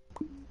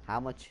 How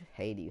much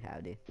hay do you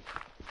have, dude?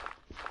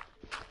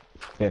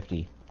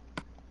 50.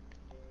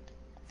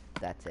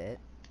 That's it?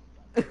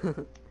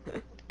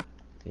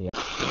 Yeah.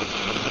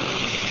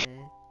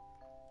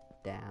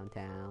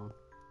 Downtown.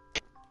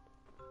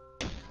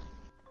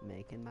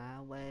 Making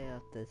my way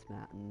up this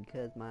mountain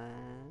cause my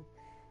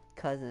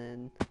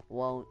cousin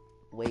won't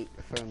wait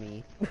for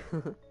me.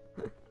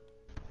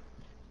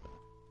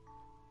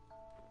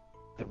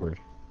 Edward.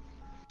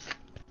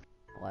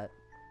 What?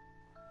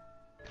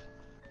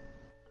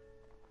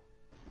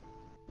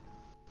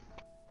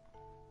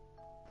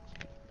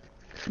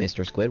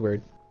 Mr.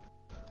 Squidward.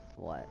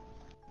 What?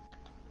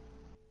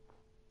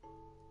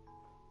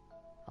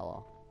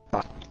 Hello?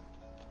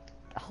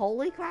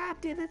 Holy crap,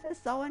 dude, this is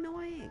so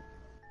annoying.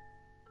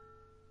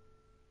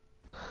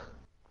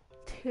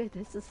 Dude,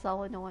 this is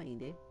so annoying,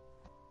 dude.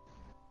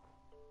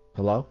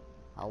 Hello?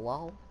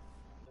 Hello?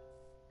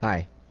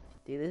 Hi.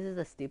 Dude, this is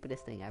the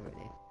stupidest thing ever,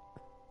 dude.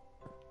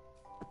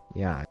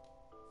 Yeah.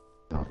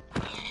 Oh.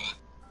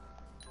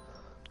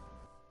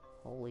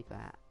 Holy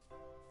crap.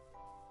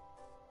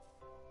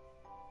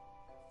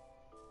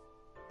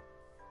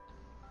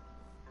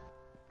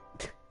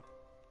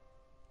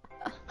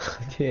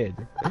 Dude.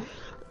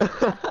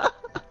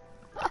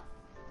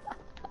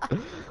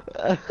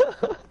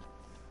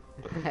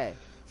 Hey.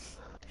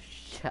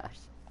 Shush.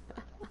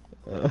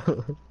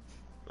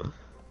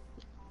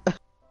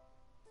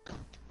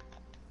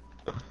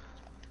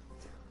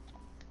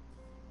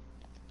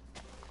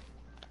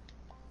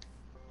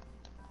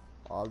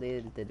 All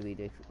did we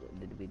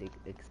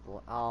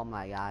explore? Oh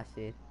my gosh,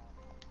 dude.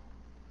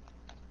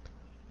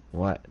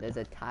 What? There's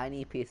a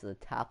tiny piece of the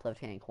top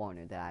left-hand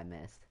corner that I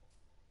missed.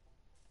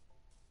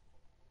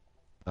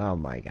 Oh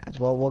my gosh.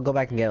 Well, we'll go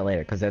back and get it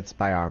later, because that's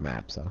by our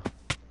map, so.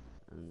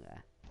 Okay.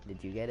 Did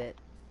you get it?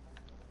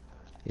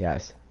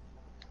 Yes.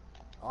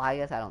 Oh, I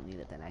guess I don't need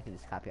it then. I can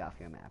just copy off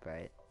your map,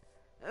 right?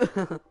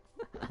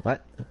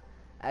 What?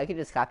 I can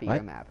just copy What?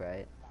 your map,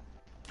 right?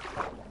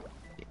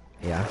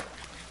 Yeah.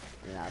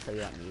 You know, so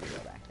you don't need to go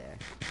back there.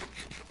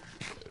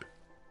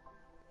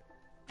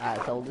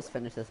 Alright, so we'll just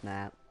finish this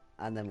map,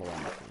 and then we'll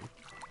end this one.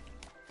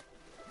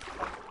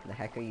 The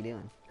heck are you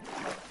doing?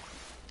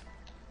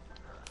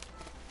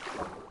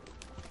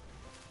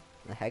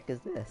 The heck is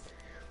this?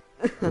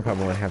 We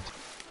probably won't have to.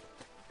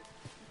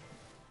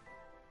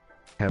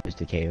 Have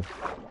just a cave.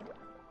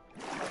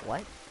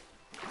 What?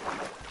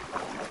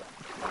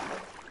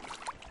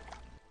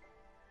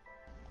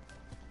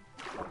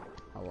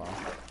 Hello?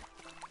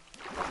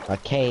 A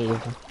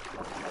cave.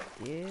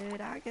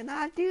 Dude, I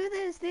cannot do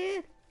this,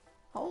 dude!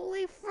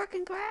 Holy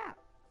freaking crap!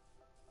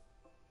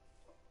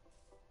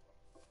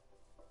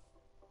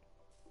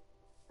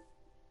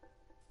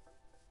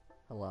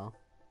 Hello?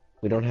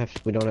 We don't have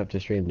to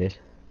stream this.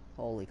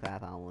 Holy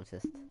crap, I almost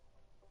just...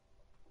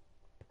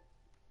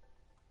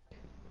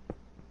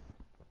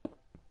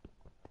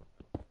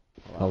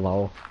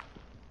 Hello.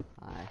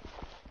 Hi.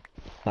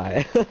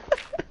 Hi.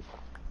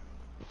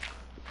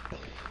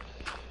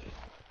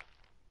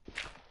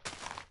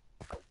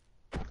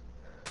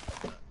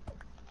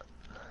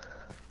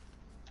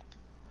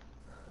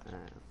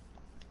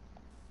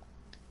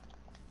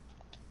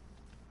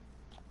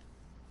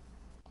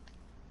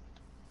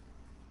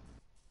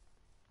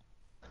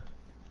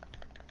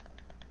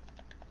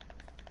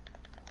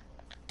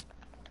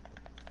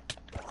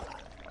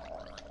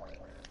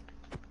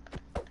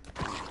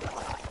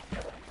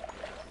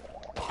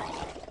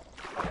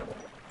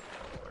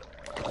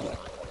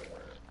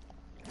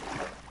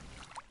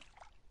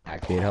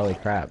 Dude, holy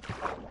crap.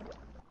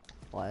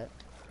 What?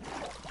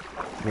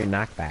 Your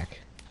knockback.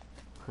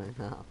 I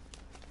know.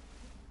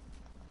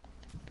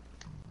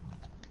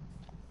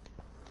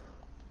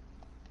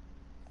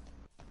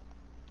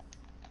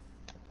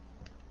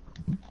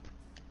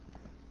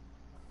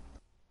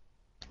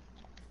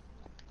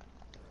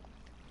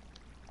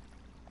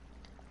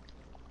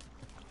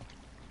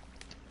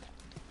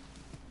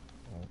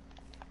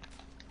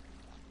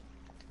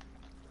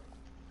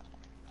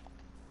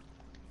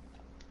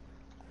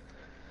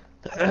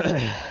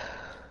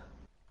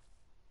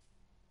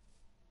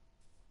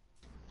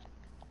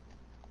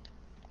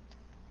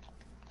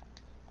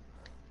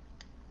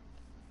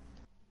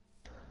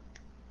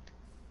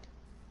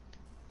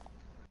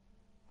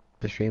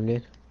 The stream,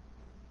 dude?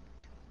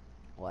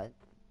 What?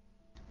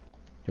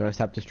 You wanna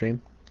stop the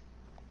stream?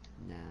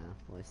 Nah,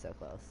 we're so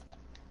close.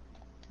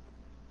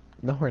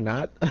 No, we're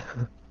not.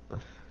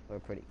 We're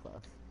pretty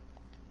close.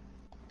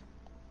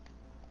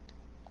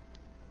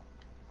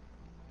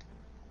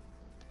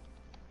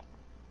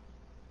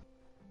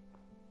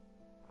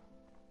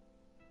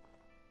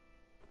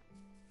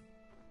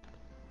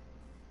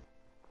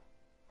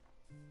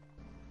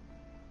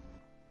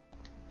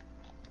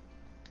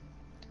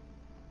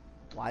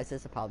 Why is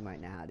this a problem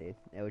right now, dude?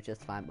 It was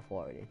just fine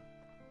before, dude.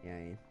 You know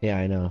what I mean? Yeah,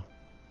 I know.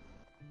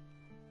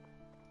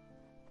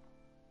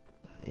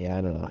 Yeah,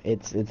 I don't know.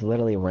 It's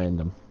literally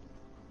random.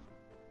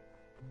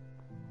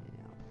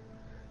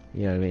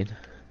 You know what I mean?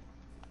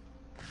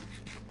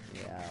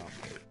 Yeah.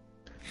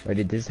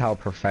 Ready? This is how a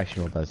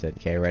professional does it.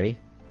 Okay, ready?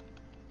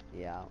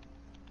 Yeah.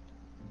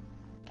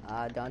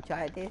 Don't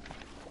try it, dude.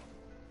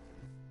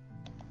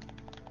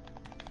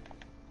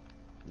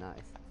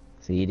 Nice.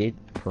 So you did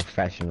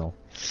professional.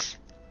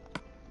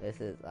 This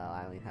is,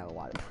 I don't even have a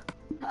water.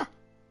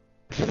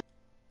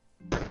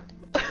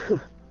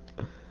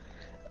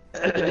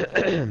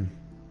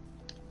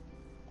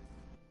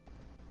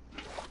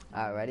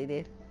 Alright, ready,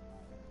 dude?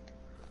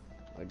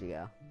 Where'd you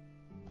go?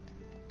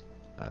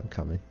 I'm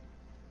coming.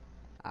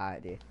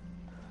 Alright, dude.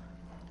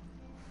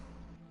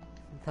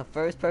 The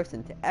first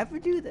person to ever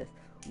do this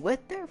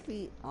with their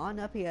feet on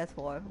a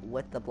PS4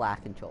 with the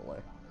black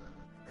controller.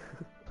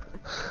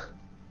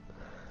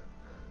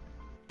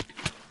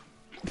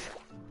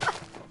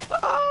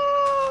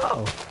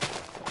 Oh!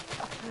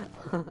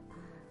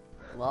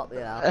 Well, you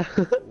know,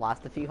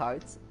 lost a few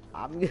hearts.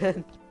 I'm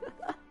good.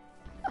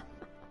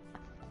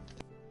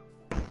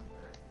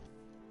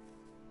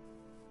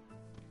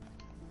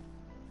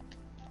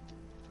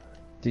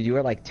 Dude, you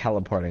were like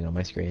teleporting on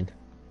my screen.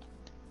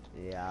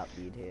 Yeah,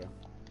 me too.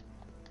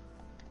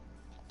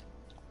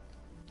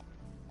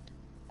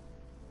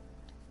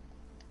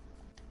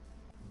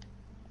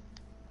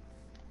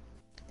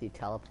 Dude,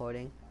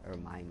 teleporting or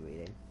mind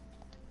reading?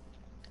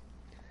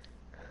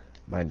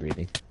 Mind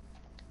reading.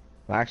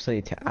 Well,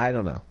 actually, I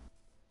don't know.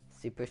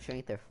 Super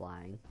strength or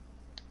flying?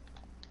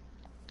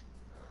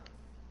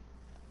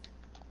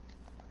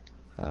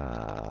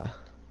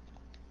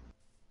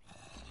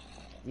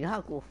 You know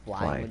how cool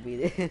flying would be,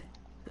 dude?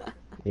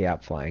 Yeah,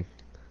 flying.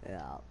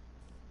 Yeah.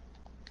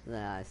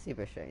 Nah,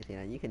 super strength, you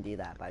know, you can do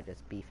that by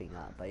just beefing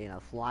up, but you know,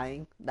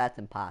 flying, that's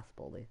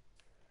impossible,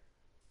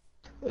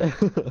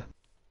 dude.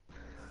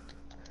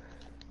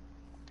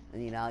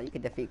 And you know, you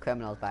can defeat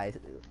criminals by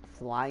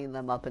flying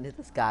them up into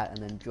the sky and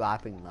then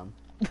dropping them.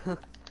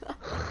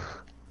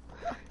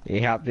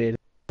 Yeah, dude.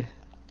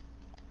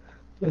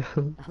 I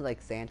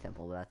like Sand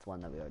Temple, but that's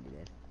one that we already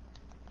did.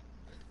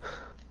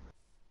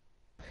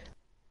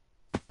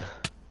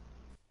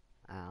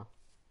 Ow.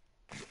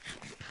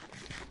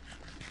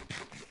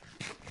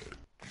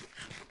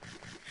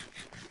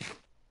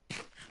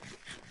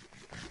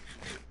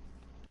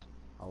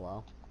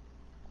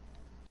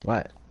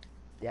 What?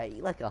 Yeah, I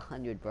eat like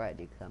 100 bread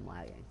because I'm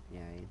lagging. You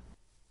know what I mean?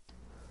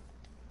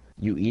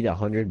 You eat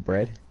 100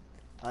 bread?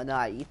 Oh no,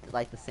 I eat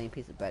like the same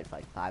piece of bread for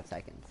like 5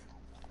 seconds.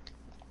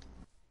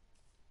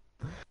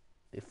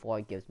 Before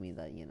it gives me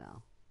the, you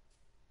know,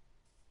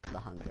 the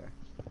hunger.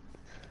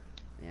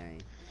 You know what I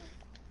mean?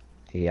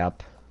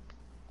 Yep.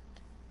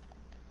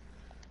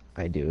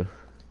 I do.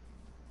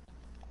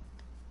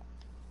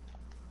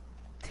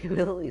 You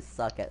really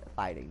suck at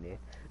fighting, dude.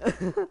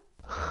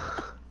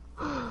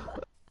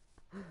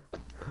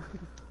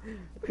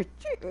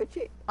 Retreat,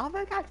 retreat! Oh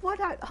my gosh, one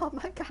heart! Oh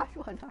my gosh,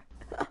 one heart!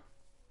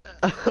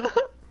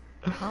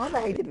 How the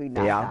heck did we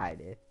not Yeah. die,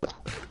 dude?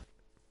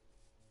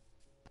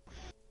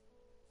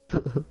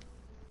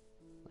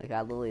 Like,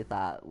 I literally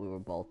thought we were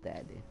both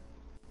dead, dude.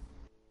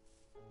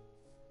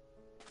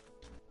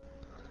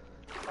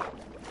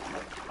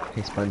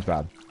 Hey,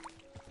 SpongeBob.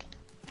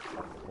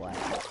 What?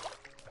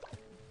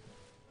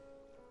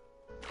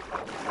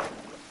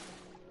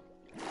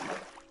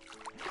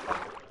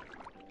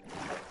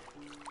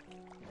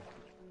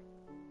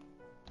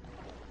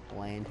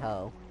 Land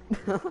ho.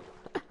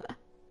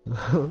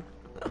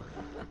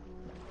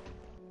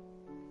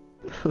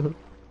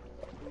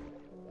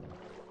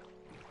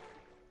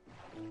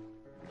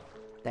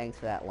 Thanks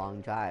for that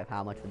long drive.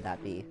 How much would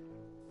that be?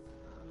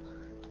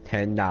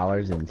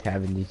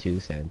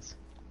 $10.72.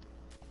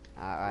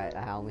 Alright,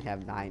 I only have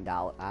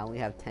 $9. I only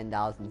have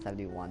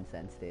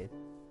 $10.71, dude.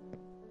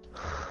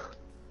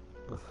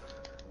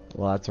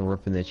 Lots of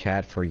rip in the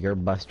chat for your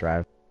bus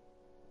drive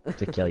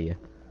to kill you.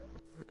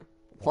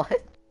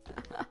 What?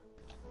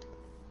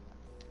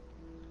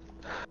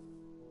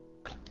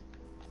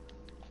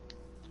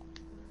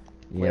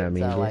 You Wait, know what I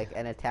mean, so dude? like,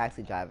 and a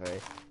taxi driver,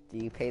 do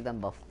you pay them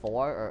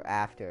before or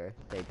after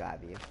they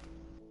drive you?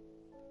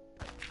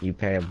 You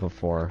pay it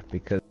before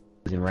because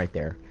it's right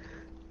there.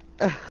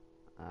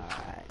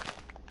 Alright.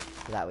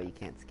 So that way you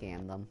can't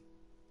scam them.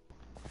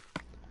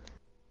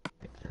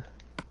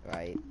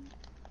 Right?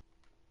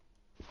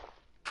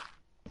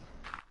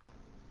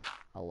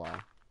 Hello?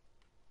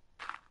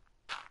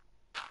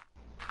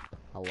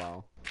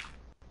 Hello?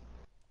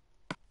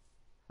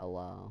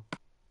 Hello?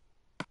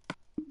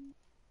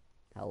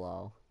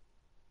 Hello?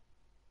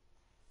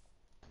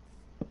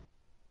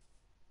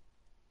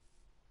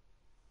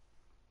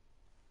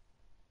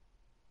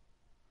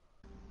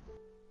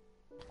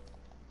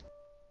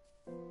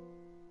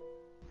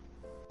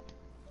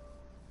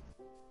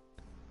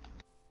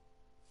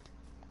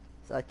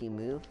 So like you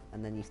move,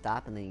 and then you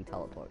stop, and then you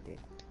teleport, dude.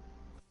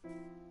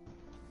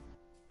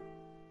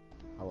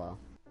 Hello?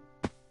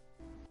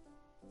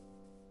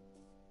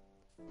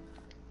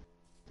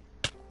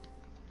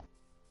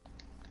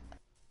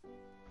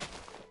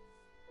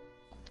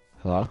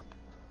 Hello?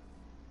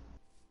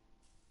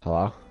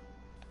 Hello?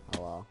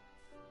 Hello?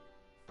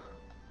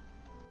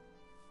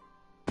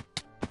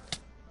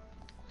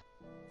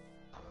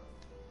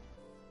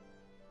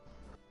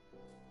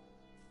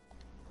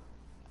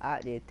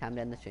 Alright, dude, time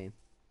to end the stream.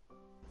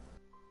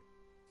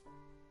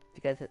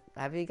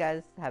 If you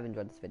guys have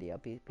enjoyed this video,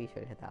 be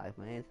sure to hit that like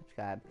button and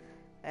subscribe.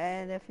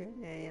 And if you're,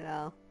 you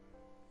know,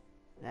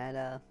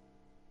 and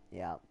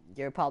yeah,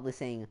 you're probably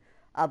seeing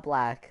a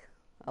black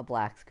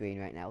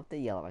screen right now with the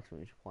yellow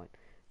exclamation point,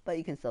 but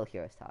you can still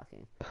hear us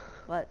talking.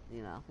 But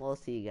you know, we'll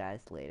see you guys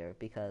later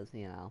because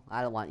you know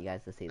I don't want you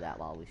guys to see that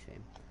while we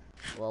stream.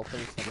 We'll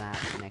finish the map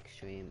next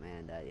stream,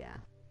 and yeah,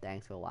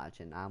 thanks for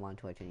watching. I'm on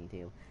Twitch and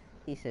YouTube.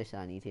 He's just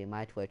on YouTube.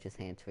 My Twitch is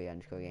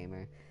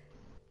handsfree_gamer.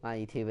 My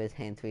YouTube is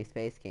handsfree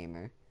space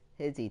gamer.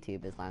 His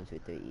YouTube is lambs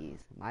with 3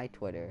 E's. My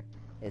Twitter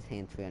is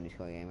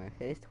handsfree_gamer.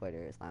 His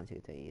Twitter is lambs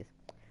with 3 E's.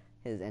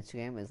 His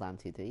Instagram is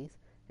lambs23s.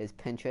 His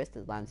Pinterest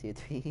is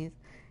lambs23s.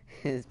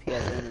 His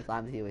PSN is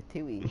lambs with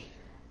 2 E's.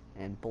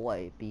 And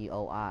boy,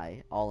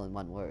 B-O-I, all in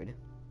one word.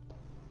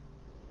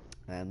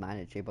 And mine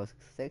is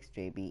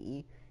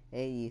JBO606,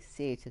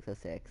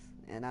 JBE-AECH606.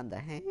 And I'm the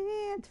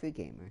hands-free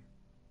gamer.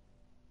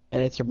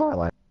 And it's your bar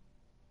line.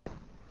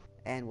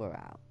 And we're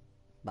out.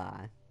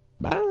 Bye.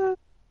 Bye.